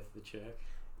shower with the chick.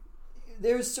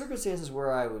 There's circumstances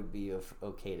where I would be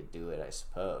okay to do it, I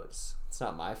suppose. It's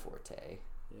not my forte.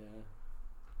 Yeah,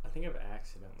 I think I've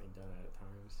accidentally done it at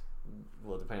times.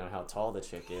 Well, depending on how tall the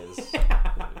chick is.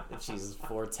 If she's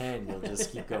 4'10", you'll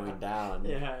just keep going down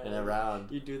and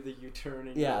around. You do the U-turn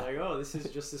and you're like, oh, this is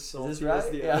just as salty is this right? as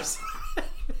the other side.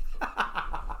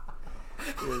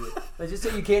 I just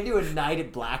said you can't do a night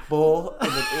at Black Bull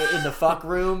in the fuck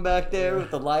room back there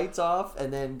with the lights off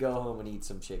and then go home and eat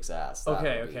some chick's ass.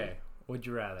 Okay. Would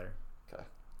you rather? Okay.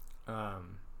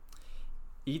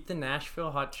 Eat the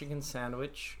Nashville hot chicken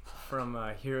sandwich from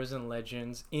Heroes and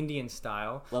Legends, Indian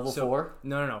style. Level 4?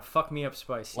 No. Fuck me up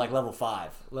spicy. Like level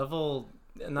 5. Level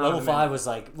 5 was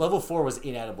like... Level 4 was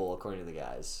inedible, according to the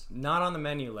guys. Not on the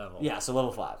menu level. Yeah, so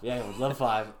level 5. Yeah, level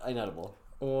 5, inedible.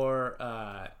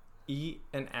 Or eat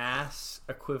an ass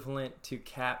equivalent to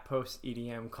Cat Post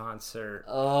EDM concert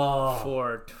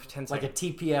for 10 seconds. Like a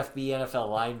TPFB NFL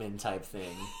lineman type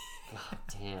thing. God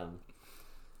damn.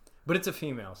 But it's a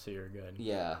female, so you're good.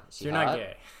 Yeah. So you're not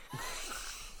gay.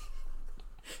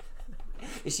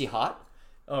 Is she hot?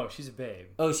 Oh, she's a babe.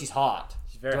 Oh, she's hot.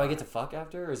 She's very Do hot. I get to fuck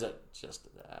after, or is it just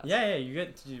that? Yeah, you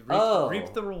get to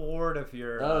reap the reward of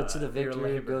your... to the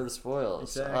victory go the spoils.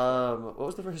 Exactly. What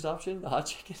was the first option? The hot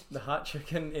chicken? The hot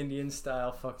chicken Indian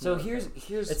style fuck. So here's...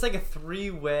 It's like a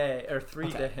 3-way or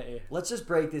 3-day. Let's just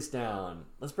break this down.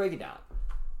 Let's break it down.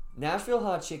 Nashville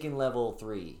hot chicken level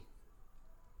 3.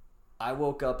 I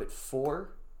woke up at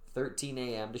 4:13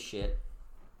 a.m. to shit.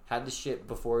 Had to shit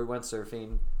before we went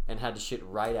surfing, and had to shit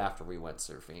right after we went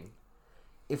surfing.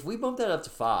 If we bumped that up to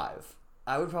 5,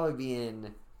 I would probably be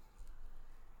in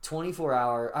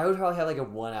 24-hour... I would probably have like a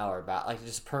 1-hour like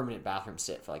just permanent bathroom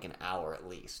sit for like an hour at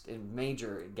least. In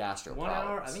major gastro 1 problems.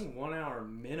 hour? I think 1 hour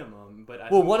minimum,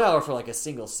 but 1 hour for like a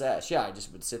single sesh. Yeah, I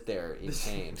just would sit there in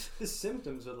pain. The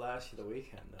symptoms would last you the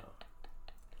weekend,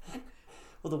 though.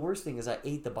 Well, the worst thing is I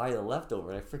ate the bite of the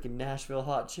leftover and I freaking Nashville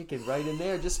hot chicken right in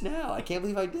there just now. I can't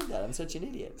believe I did that. I'm such an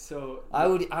idiot. So I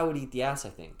would eat the ass, I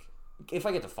think. If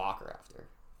I get to fuck her after.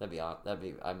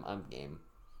 I'm game.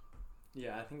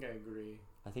 Yeah, I think I agree.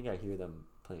 I think I hear them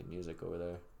playing music over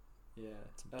there.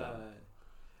 Yeah.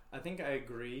 I think I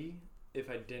agree if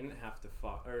I didn't have to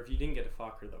fuck, or if you didn't get to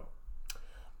fuck her, though.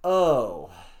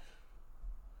 Oh.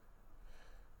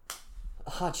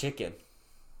 Hot chicken.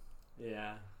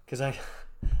 Yeah. Because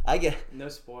I get... No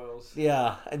spoils.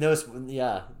 Yeah.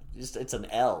 Just, it's an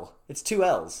L. It's 2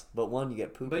 L's, but one you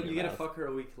get poop But in you your get mouth. to fuck her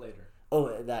a week later. Oh,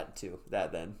 that too.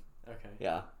 That then. Okay.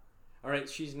 Yeah. All right,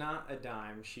 she's not a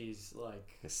dime. She's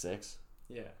like... A 6?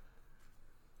 Yeah.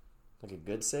 Like a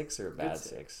good 6 or a bad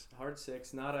 6? Hard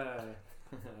 6, not a...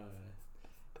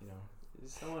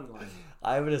 someone like...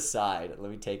 I have an aside.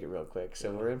 Let me take it real quick.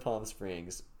 So we're in Palm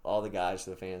Springs, all the guys for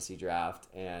the fantasy draft,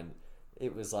 and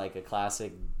it was like a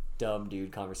classic dumb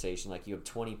dude conversation. Like, you have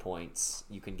 20 points.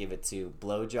 You can give it to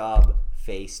blowjob,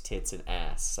 face, tits, and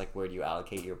ass. Like, where do you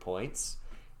allocate your points?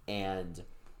 And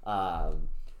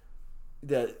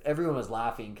everyone was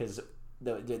laughing because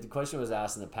the question was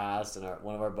asked in the past, and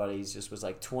one of our buddies just was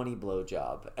like 20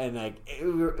 blowjob, and like it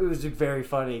was very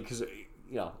funny because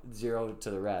 0 to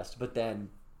the rest. But then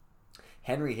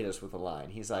Henry hit us with a line.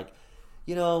 He's like,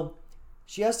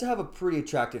 she has to have a pretty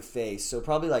attractive face, so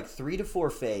probably like 3 to 4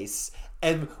 face,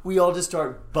 And we all just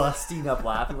start busting up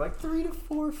laughing, like 3 to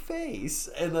 4 face.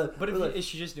 And but is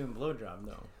she just doing blowjob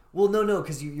though? Well, no,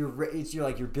 because you're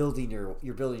building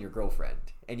your girlfriend,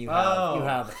 and you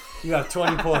have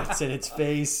 20 points, and it's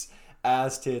face,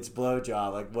 ass, tits,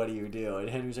 blowjob. Like, what do you do? And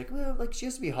Henry's like, well, like she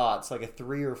has to be hot. It's like a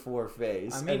 3 or 4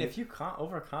 face. I mean, if you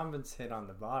overcompensate on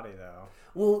the body, though.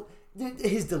 Well,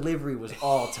 his delivery was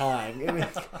all time. I mean,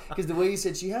 because the way he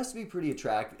said she has to be pretty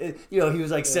attractive. You know, he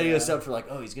was like setting us up for like,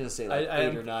 oh, he's gonna say like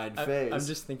 8 or 9 face. I'm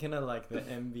just thinking of like the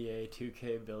NBA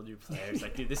 2K build you players.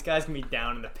 Like, dude, this guy's gonna be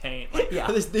down in the paint. Like,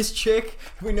 this chick,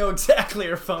 we know exactly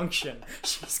her function.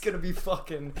 She's gonna be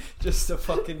fucking just a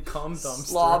fucking cum dumpster.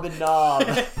 Slob and knob.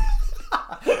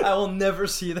 I will never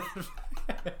see that.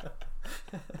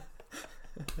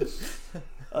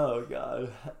 Oh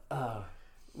god. Oh.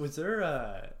 Was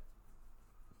there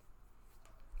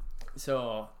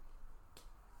So,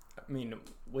 I mean,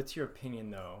 what's your opinion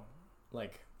though?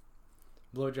 Like,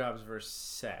 blowjobs versus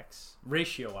sex,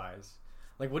 ratio-wise.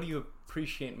 Like, what do you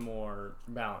appreciate more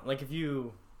balance? Like, if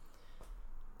you,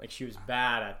 like, she was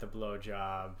bad at the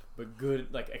blowjob, but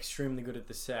good, like, extremely good at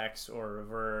the sex, or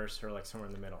reverse, or like somewhere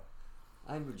in the middle.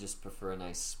 I would just prefer a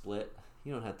nice split.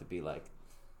 You don't have to be like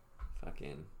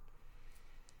fucking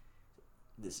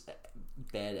this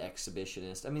bed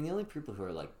exhibitionist. I mean, the only people who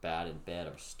are like bad in bed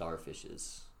are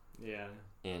starfishes. Yeah.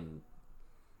 And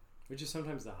which is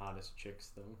sometimes the hottest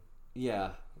chicks, though.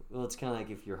 Yeah. Well, it's kind of like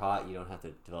if you're hot, you don't have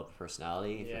to develop a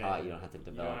personality. If you're hot, you don't have to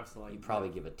develop. You probably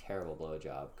give a terrible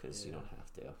blowjob because you don't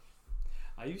have to.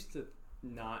 I used to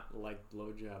not like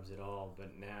blowjobs at all,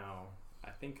 but now I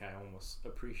think I almost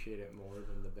appreciate it more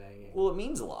than the banging. Well, it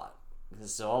means a lot because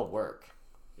it's all work.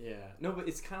 Yeah. No, but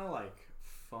it's kind of like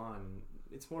fun.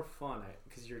 It's more fun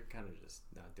because you're kind of just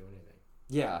not doing anything.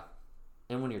 Yeah.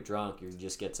 And when you're drunk, you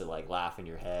just get to like laugh in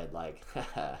your head like,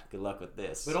 haha, good luck with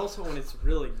this. But also when it's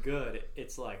really good,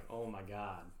 it's like, oh my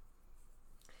god.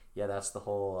 Yeah, that's the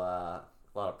whole, a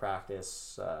lot of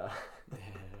practice.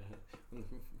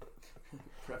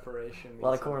 Preparation. A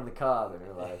lot of corn on the cob in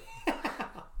your life.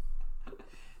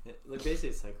 Like, basically,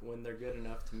 it's like when they're good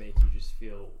enough to make you just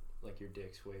feel like your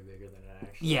dick's way bigger than it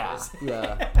actually is.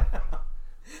 Yeah.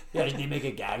 Yeah, did you make a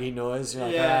gagging noise? You're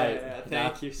like, all right,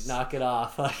 thank you. Knock it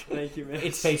off. Thank you, man.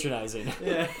 It's patronizing.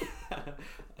 Yeah.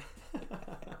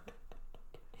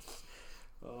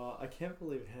 I can't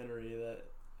believe Henry that.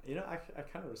 You know, I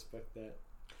kind of respect that.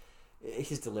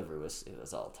 His delivery was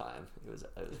all time. It was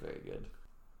very good.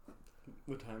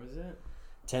 What time is it?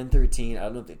 10:13. I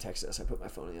don't know if they texted us. I put my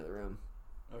phone in the other room.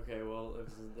 Okay, well,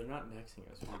 if they're not texting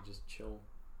us, we can just chill.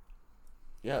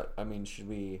 Yeah, I mean, should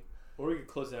we? Or we could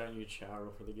close it out and you shower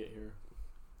before they get here.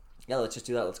 Yeah, let's just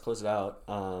do that. Let's close it out.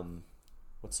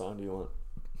 What song do you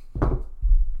want?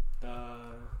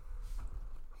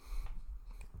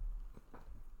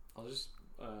 I'll just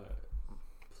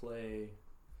play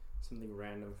something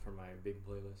random for my big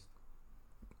playlist.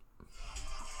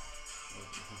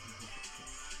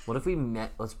 What if we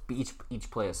let's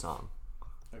each play a song.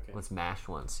 Okay. Let's mash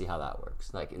one. See how that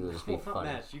works. Like it'll just be fun.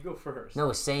 Mash. You go first.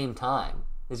 No, same time.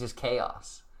 It's just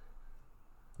chaos.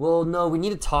 Well, no, we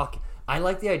need to talk. I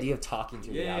like the idea of talking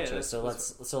through the outro.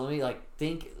 So let me like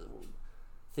think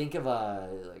of a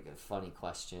funny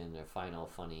question or final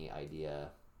funny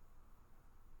idea.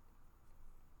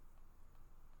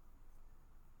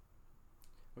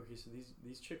 Okay, so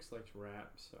these chicks like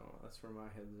rap, so that's where my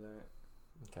head's at.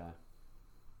 Okay.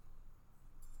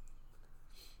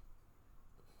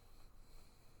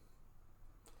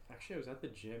 Actually, I was at the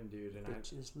gym, dude, and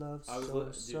Bitches love I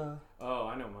was salsa. Oh,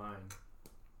 I know mine.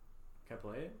 Can I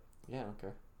play it? Yeah, I don't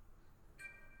care.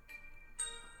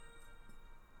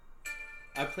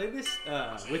 I played this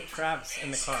with Travis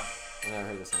in the car. I never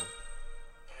heard this song.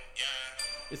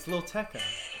 It's Lil Tecca.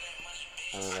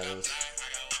 I don't know what that is.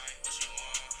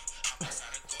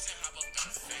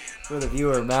 For the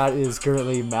viewer, Matt is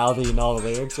currently mouthing all the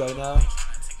lyrics right now.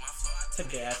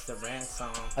 Tecca, that's the rant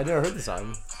song. I never heard the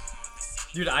song.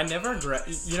 Dude, I never...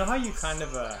 you know how you kind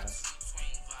of...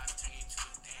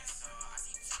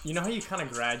 you know how you kind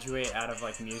of graduate out of,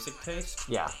 like, music taste?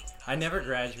 Yeah. I never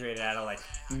graduated out of, like,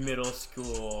 middle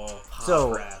school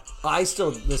pop rap. I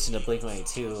still listen to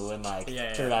Blink-182 and, like,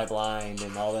 Third Eye Blind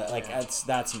and all that. Like,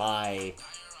 that's my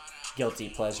guilty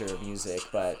pleasure of music.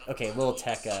 But, okay, Lil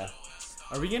Tecca.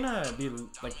 Are we gonna be,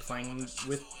 like, playing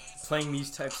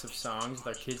these types of songs with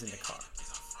our kids in the car?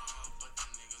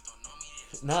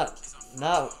 Not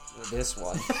this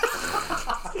one.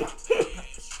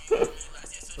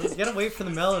 You gotta wait for the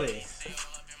melody.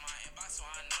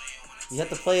 You have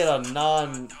to play it on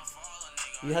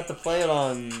You have to play it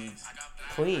on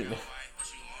clean.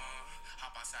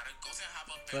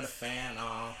 Put a fan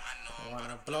on.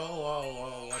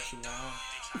 blow, what you want?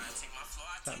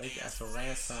 Trying to make you ask for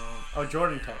ransom. Oh,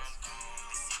 Jordan text.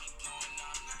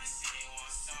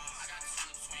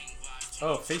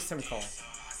 Oh, FaceTime call.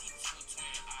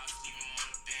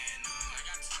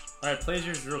 Alright, play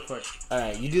yours real quick.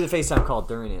 Alright, you do the FaceTime call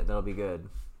during it. That'll be good.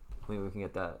 Maybe we can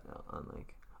get that on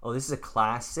like... Oh, this is a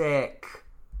classic.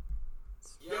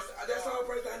 That's all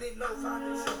first I need to know.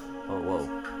 Oh,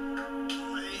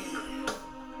 whoa.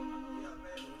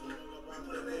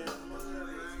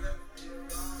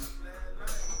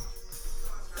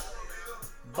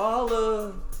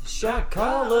 Baller, shot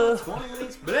caller,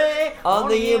 on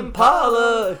the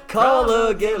Impala,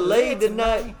 caller, get laid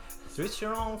tonight. Switch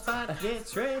your own fight, get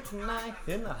straight tonight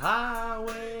in the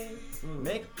highway.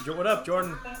 What up,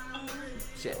 Jordan?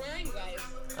 Shit. Where are you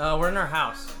guys? We're in our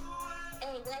house.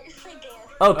 Oh, we're at your front door.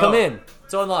 Oh, come in.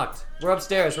 It's unlocked. We're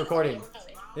upstairs recording.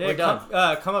 Yeah, We're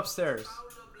done. Come upstairs.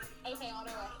 Okay, on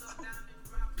the way.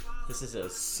 This is a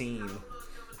scene.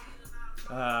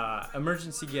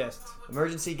 Emergency guest.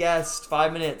 Emergency guest,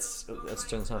 5 minutes. Oh, let's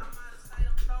turn this on.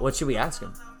 What should we ask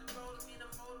him?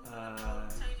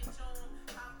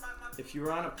 If you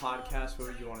were on a podcast, what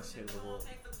would you want to say to the world?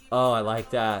 Oh, I like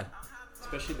that.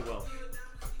 Especially the Welsh.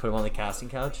 Put him on the casting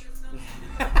couch.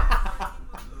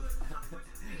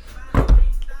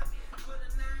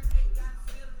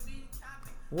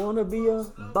 Wanna be a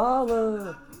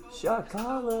baller, shot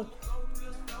caller.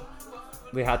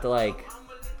 We have to like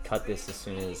cut this as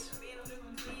soon as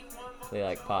they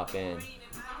like pop in.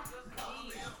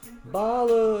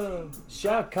 Baller,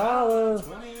 shot caller.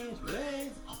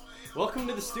 Welcome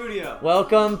to the studio.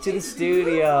 Welcome to the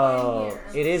studio.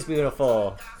 It is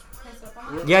beautiful.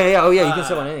 Yeah. Oh yeah, you can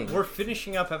sit on anything. We're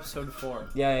finishing up episode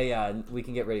 4. Yeah. We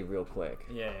can get ready real quick.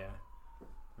 Yeah.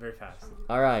 Very fast.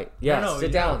 All right. Yeah. No,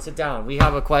 sit down. We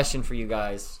have a question for you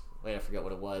guys. Wait, I forget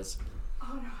what it was.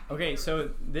 Okay,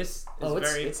 so this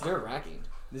is it's nerve-wracking.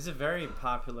 This is a very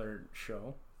popular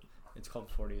show. It's called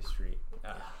 40th Street.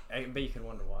 I bet you can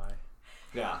wonder why.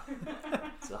 Yeah.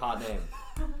 It's a hot name.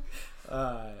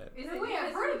 Wait,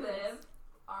 I've heard of this.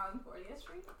 On 40th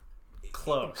Street?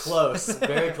 Close.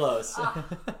 Very close. You kind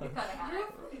of had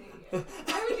it.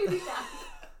 Why would you do that?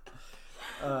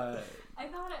 I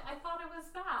thought it was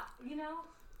that, you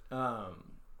know?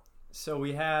 So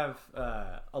we have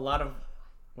a lot of...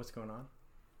 What's going on?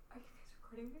 Are you guys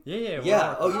recording this? Yeah.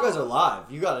 Yeah. Oh, you guys are live.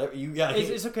 You got it.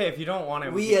 It's okay if you don't want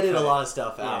it. We edit a lot of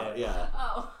stuff out. Yeah.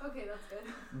 Oh, okay, that's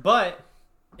good. But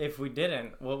if we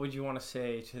didn't, what would you want to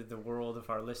say to the world of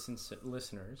our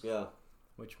listeners? Yeah.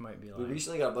 Which might be like... We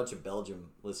recently got a bunch of Belgium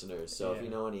listeners, so if Yeah. you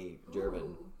know any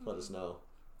German, let us know.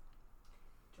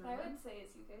 What I would say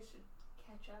is you guys should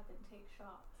catch up and take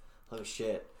shots. Oh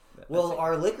shit. That's Well, it.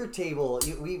 our liquor table,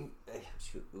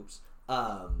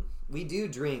 we do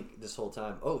drink this whole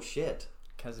time. Oh shit.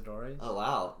 Cazadores? Oh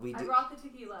wow. I brought the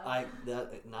tequila.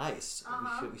 Nice.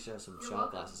 Uh-huh. We should have some You're shot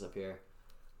welcome. glasses up here.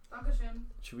 Dankeschön.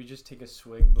 Should we just take a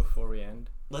swig before we end?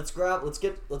 Let's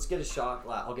get a shot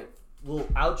glass. We'll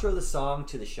outro the song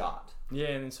to the shot. Yeah,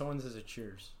 and then someone says a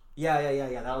cheers. Yeah.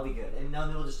 That'll be good. And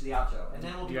then we'll just do the outro. And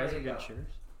then we'll Do be you guys ready have to good go.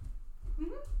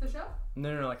 cheers? The show?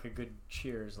 No, like a good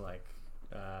cheers, like,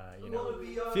 you know, Wanna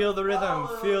be a feel the rhythm,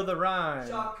 baller, feel the rhyme.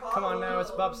 shot Come on now, caller.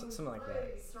 it's Bob, something like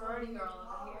that. Sorority girl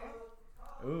over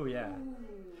here. Ooh,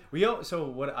 yeah. So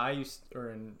what I used, or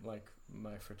in like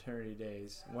my fraternity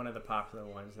days, one of the popular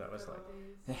ones that was like,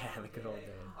 yeah, the good old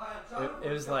days.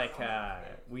 It was like,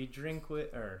 we drink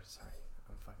with, sorry,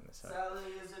 I'm fucking this up. Sally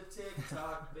is a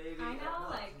TikTok baby. I know,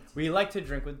 like, We like to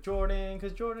drink with Jordan,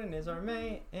 because Jordan is our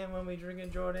mate. And when we drink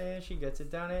with Jordan, she gets it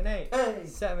down in 8, Hey.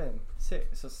 7,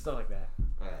 6, so stuff like that.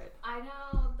 Alright. I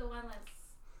know the one that's,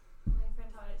 my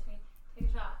friend taught it to me. Take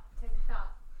a shot, take a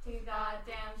shot, take a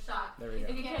goddamn shot. There we go. If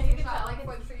you You can't can't take take a shot like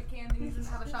before it's the street can, then you just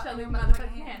have a shot shut in your your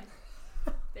motherfucking hand.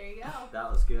 There you go.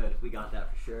 That was good. We got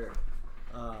that for sure.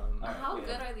 Alright, How yeah.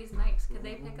 good are these mics? Could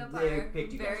they pick up They our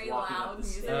picked you guys very walking up loud the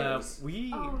music? stairs. we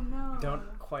Oh no.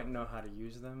 don't quite know how to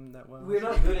use them that well. We're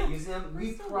not good at using them.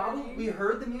 We're still learning. We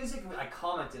heard the music. I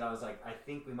commented. I was like, I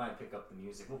think we might pick up the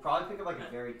music. We'll probably pick up like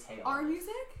a very tail. Our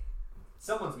music?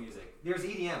 Someone's music. There's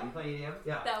EDM. You play EDM?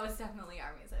 Yeah. That was definitely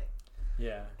our music.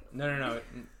 Yeah. No.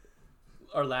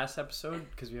 Our last episode,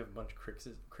 because we have a bunch of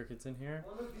crickets in here,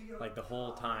 like the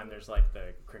whole time there's like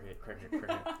the cricket.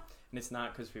 And it's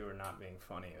not because we were not being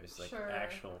funny. It was like Sure.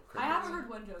 actual I crickets. haven't heard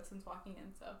one joke since walking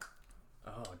in, so.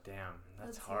 Oh, damn.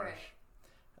 That's Let's hear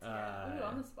harsh. Ooh,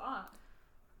 on the spot.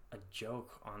 A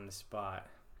joke on the spot.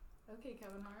 Okay,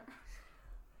 Kevin Hart.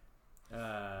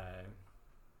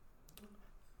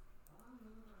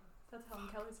 That's Helen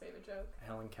Keller's favorite joke.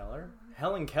 Helen Keller?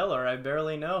 Helen Keller? I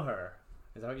barely know her.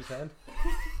 Is that what you said?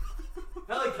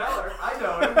 Helen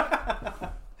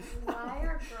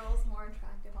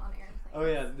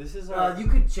This is You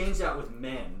could change that with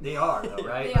men. They are, though,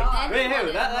 right? They Like, are. Wait,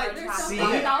 hey, There's something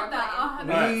See? about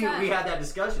that. we had that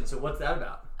discussion. So what's that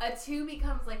about? A 2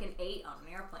 becomes like an 8 on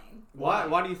an airplane.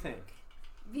 Why do you think?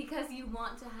 Because you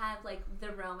want to have like the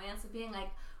romance of being like,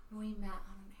 we met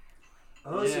on an airplane.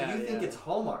 Oh, Yeah, so you think yeah. it's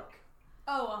Hallmark?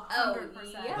 Oh, 100%.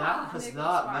 yeah. That has Nicholas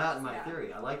not Sparks, met my yeah.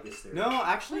 theory. I like this theory. No,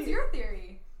 actually, What's your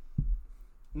theory?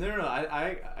 no.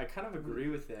 I kind of agree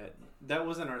with that. That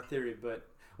wasn't our theory, but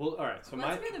well, all right. So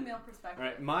Let's hear the male perspective. all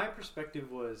right, my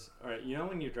perspective was all right. You know,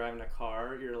 when you're driving a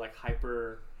car, you're like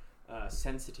hyper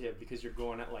sensitive because you're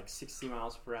going at like 60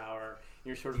 miles per hour.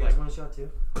 You're sort Do of you guys like want a shot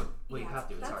too? Well, you Yeah, have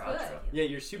to. It's that's our good. outro. yeah,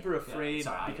 you're super afraid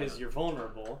sorry, I because know. you're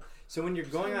vulnerable. So when you're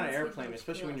going on an Let's airplane, leave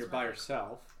especially when tequilas you're by right.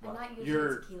 yourself, And not usually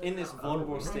you're tequila in this though.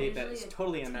 vulnerable Oh, state that Usually is it's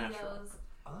totally unnatural. Tito's.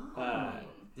 Oh.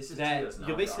 This is That Tito's you'll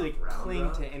knocked basically off Round cling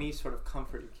Rock. to any sort of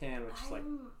comfort you can, which is like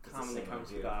the commonly same comes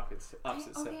idea. with opposite Okay,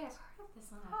 sex. I've heard of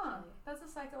this one Huh. actually. That's a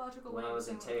psychological When way I of was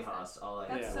in saying what you Tejas, all I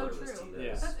said. had That's Yeah. so was true. Tito's.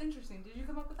 Yeah. That's interesting. Did you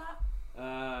come up with that?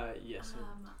 Yes,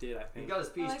 I did. I He think. got his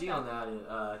PhD I on like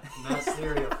that in mass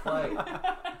theory of flight.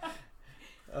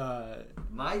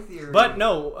 My theory. But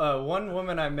no, one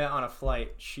woman I met on a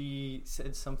flight, she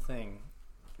said something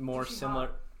more Is she similar.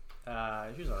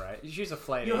 She was alright. She's a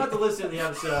flight. You'll have to listen to the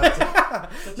episode.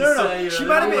 No, she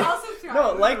might have been. Also tried.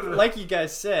 No, like you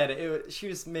guys said, she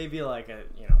was maybe like a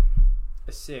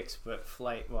a 6, but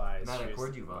flight wise. Matt, I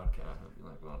poured you vodka. I hope you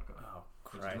like vodka. Oh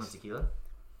Do you want Christ! tequila?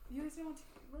 You guys don't want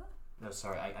tequila? No,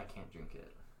 sorry, I can't drink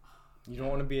it. You don't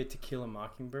want to be a tequila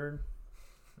mockingbird?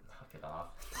 Knock it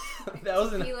off. That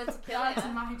wasn't. Tequila, tequila. That's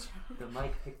my joke. The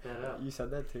mic picked that up. You said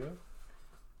that too.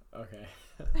 Okay.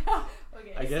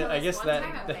 Okay. I guess. So I this guess one that.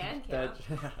 time at band camp.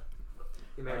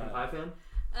 The American Pie fan?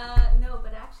 No,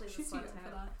 but actually She's this too one young for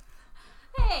time.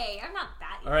 that. Hey, I'm not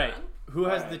that young. All right. Who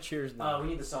has Alright. the cheers now? We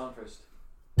need the song first.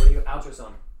 What are your outro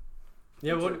song?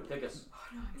 Yeah. Intro, What? Pick us. Oh,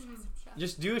 no, I'm trying some shit.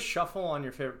 Just do a shuffle on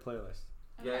your favorite playlist.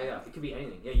 Yeah, Okay. yeah. It could be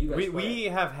anything. Yeah, you guys. We play we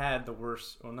it. have had the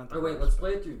worst. Well, not the Oh wait, worst. let's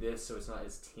play it through this so it's not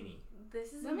as tinny.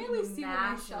 This is Let me at least see what my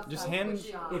massive shuffle Just would hand-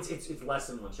 be. It's less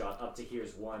than one shot. Up to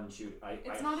here's one shoot.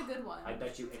 It's not a good one. I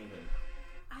bet you anything.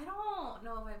 I don't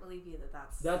know if I believe you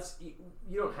that's. That's you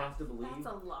don't have to believe. That's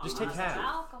a lot. Just take of half.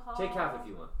 Alcohol. Take half if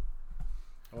you want.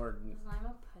 Or Because I'm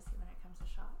a pussy when it comes to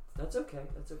shots. That's okay.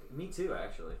 That's okay. Me too,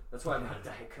 actually. That's why I'm not a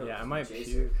Diet Coke. yeah, I I'm might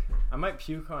Jason. puke. I might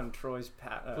puke on Troy's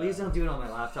pat. Please don't do it on my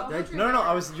laptop. I'll That- put your- No,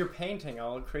 I was. You're painting.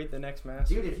 I'll create the next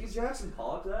master. Dude, if you Jackson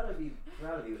Pollock that, I'd be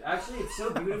proud of you. Actually, it's so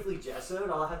beautifully gessoed.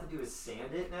 All I have to do is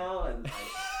sand it now, and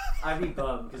I'd be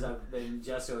bummed because I've been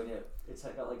gessoing it. It's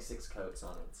got like 6 coats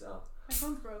on it. So, My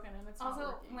phone's broken and it's not Also,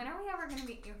 working. when are we ever gonna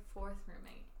meet your 4th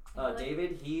roommate? I feel like-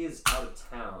 David, he is out of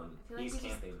town. I feel like He's he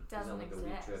just camping. He's doesn't on like a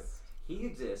week trip. exist. He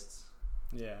exists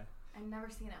Yeah. I've never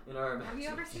seen him. in our Have you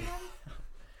ever seen him?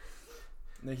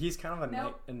 No, he's kind of a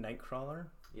Nope. night crawler.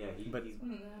 Yeah, But-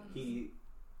 he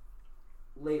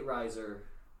late riser.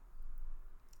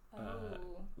 Oh.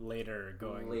 Later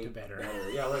going late to better.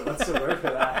 Yeah, wait, what's the word for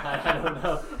that? I don't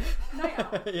know. Night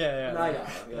owl. yeah. Night owl,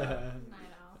 yeah.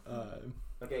 I know.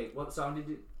 Okay, what song did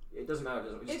you? It doesn't matter.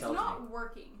 It just It's tells not me.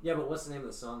 working. Yeah, but what's the name of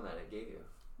the song that it gave you?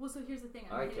 Well, so here's the thing.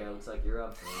 All right, Kara, looks like you're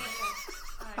up.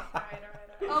 Alright.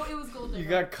 Oh, it was Gold Digger. You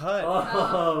got cut.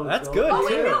 Oh, That's go good, Oh, wait,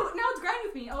 too. no. Now it's Grind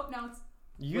With Me. Oh, now it's...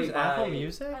 You use Wait, Apple by-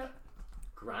 Music?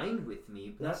 Grind with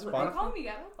me. That's Are Spotify. you calling me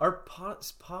Gavin? Our pod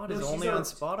No, is she's only our- on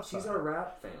Spotify. She's our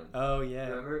rap fan. Oh yeah.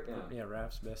 Remember? Yeah. Yeah,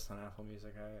 rap's best on Apple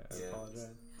Music. I Yeah. apologize.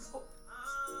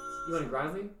 You want to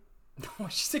grind with me? No,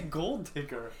 she's a gold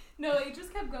digger. No, it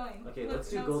just kept going. Okay, Look, let's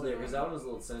do now it's Gold still Digger because going. that one was a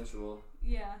little sensual.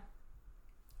 Yeah.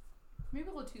 Maybe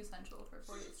a little too sensual for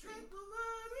 40th Street.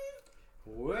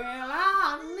 Well,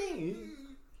 I need.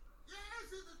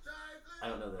 I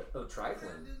don't know that. Oh,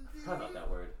 trifling. How about that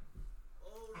word?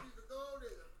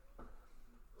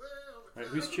 Right,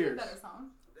 who's Maybe a cheers? better song.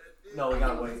 No, we I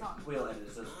gotta think wait. it's a song. We'll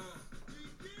edit this.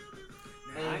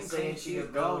 And saying she a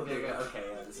gold digger. Okay,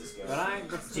 yeah, this is good. But I.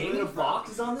 Jamie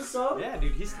Foxx is on this song? Yeah,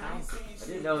 dude, he's talented. I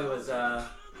didn't know he was a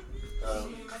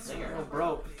singer. Oh,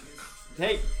 bro.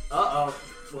 Hey. Uh-oh.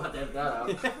 We'll have to edit that out.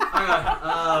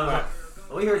 Alright,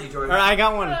 we heard you, Jordan. All right, I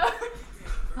got one.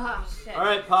 Oh, shit. All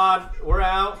right, pod, we're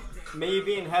out. May you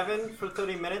be in heaven for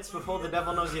 30 minutes before the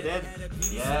devil knows you did.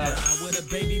 Yes. With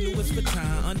a baby Louis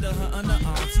Vuitton under her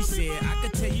underarm. She said, I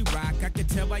could tell you rock, I could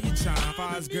tell by your charm.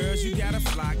 Far as girls, you got a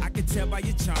flock. I could tell by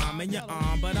your charm and your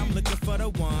arm, but I'm looking for the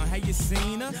one. Have you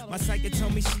seen her? My psychic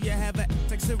told me she'll have a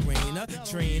like Serena,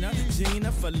 Trina,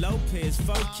 Gina for Lopez,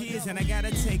 4 kids, and I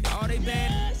gotta take all they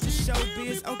bad to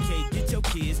showbiz. Okay, get your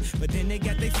kids, but then they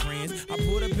got their friends. I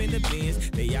pulled up in the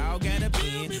Benz, they all got a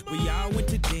bin. We all went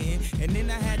to den, and then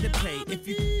I had to pay. If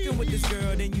you f***ing with this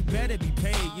girl, then you better be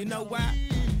paid. You know why?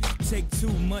 Take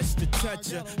too much to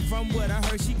touch her. From what I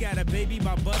heard, she got a baby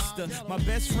by Buster. My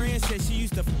best friend said she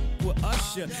used to f*** with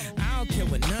Usher. I don't care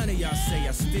what none of y'all say,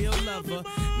 I still love her.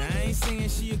 Now I ain't saying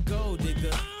she a gold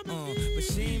digger, but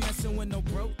she ain't messing with no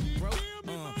broke.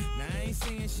 Now I ain't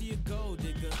saying she a gold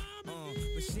digger,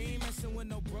 but she ain't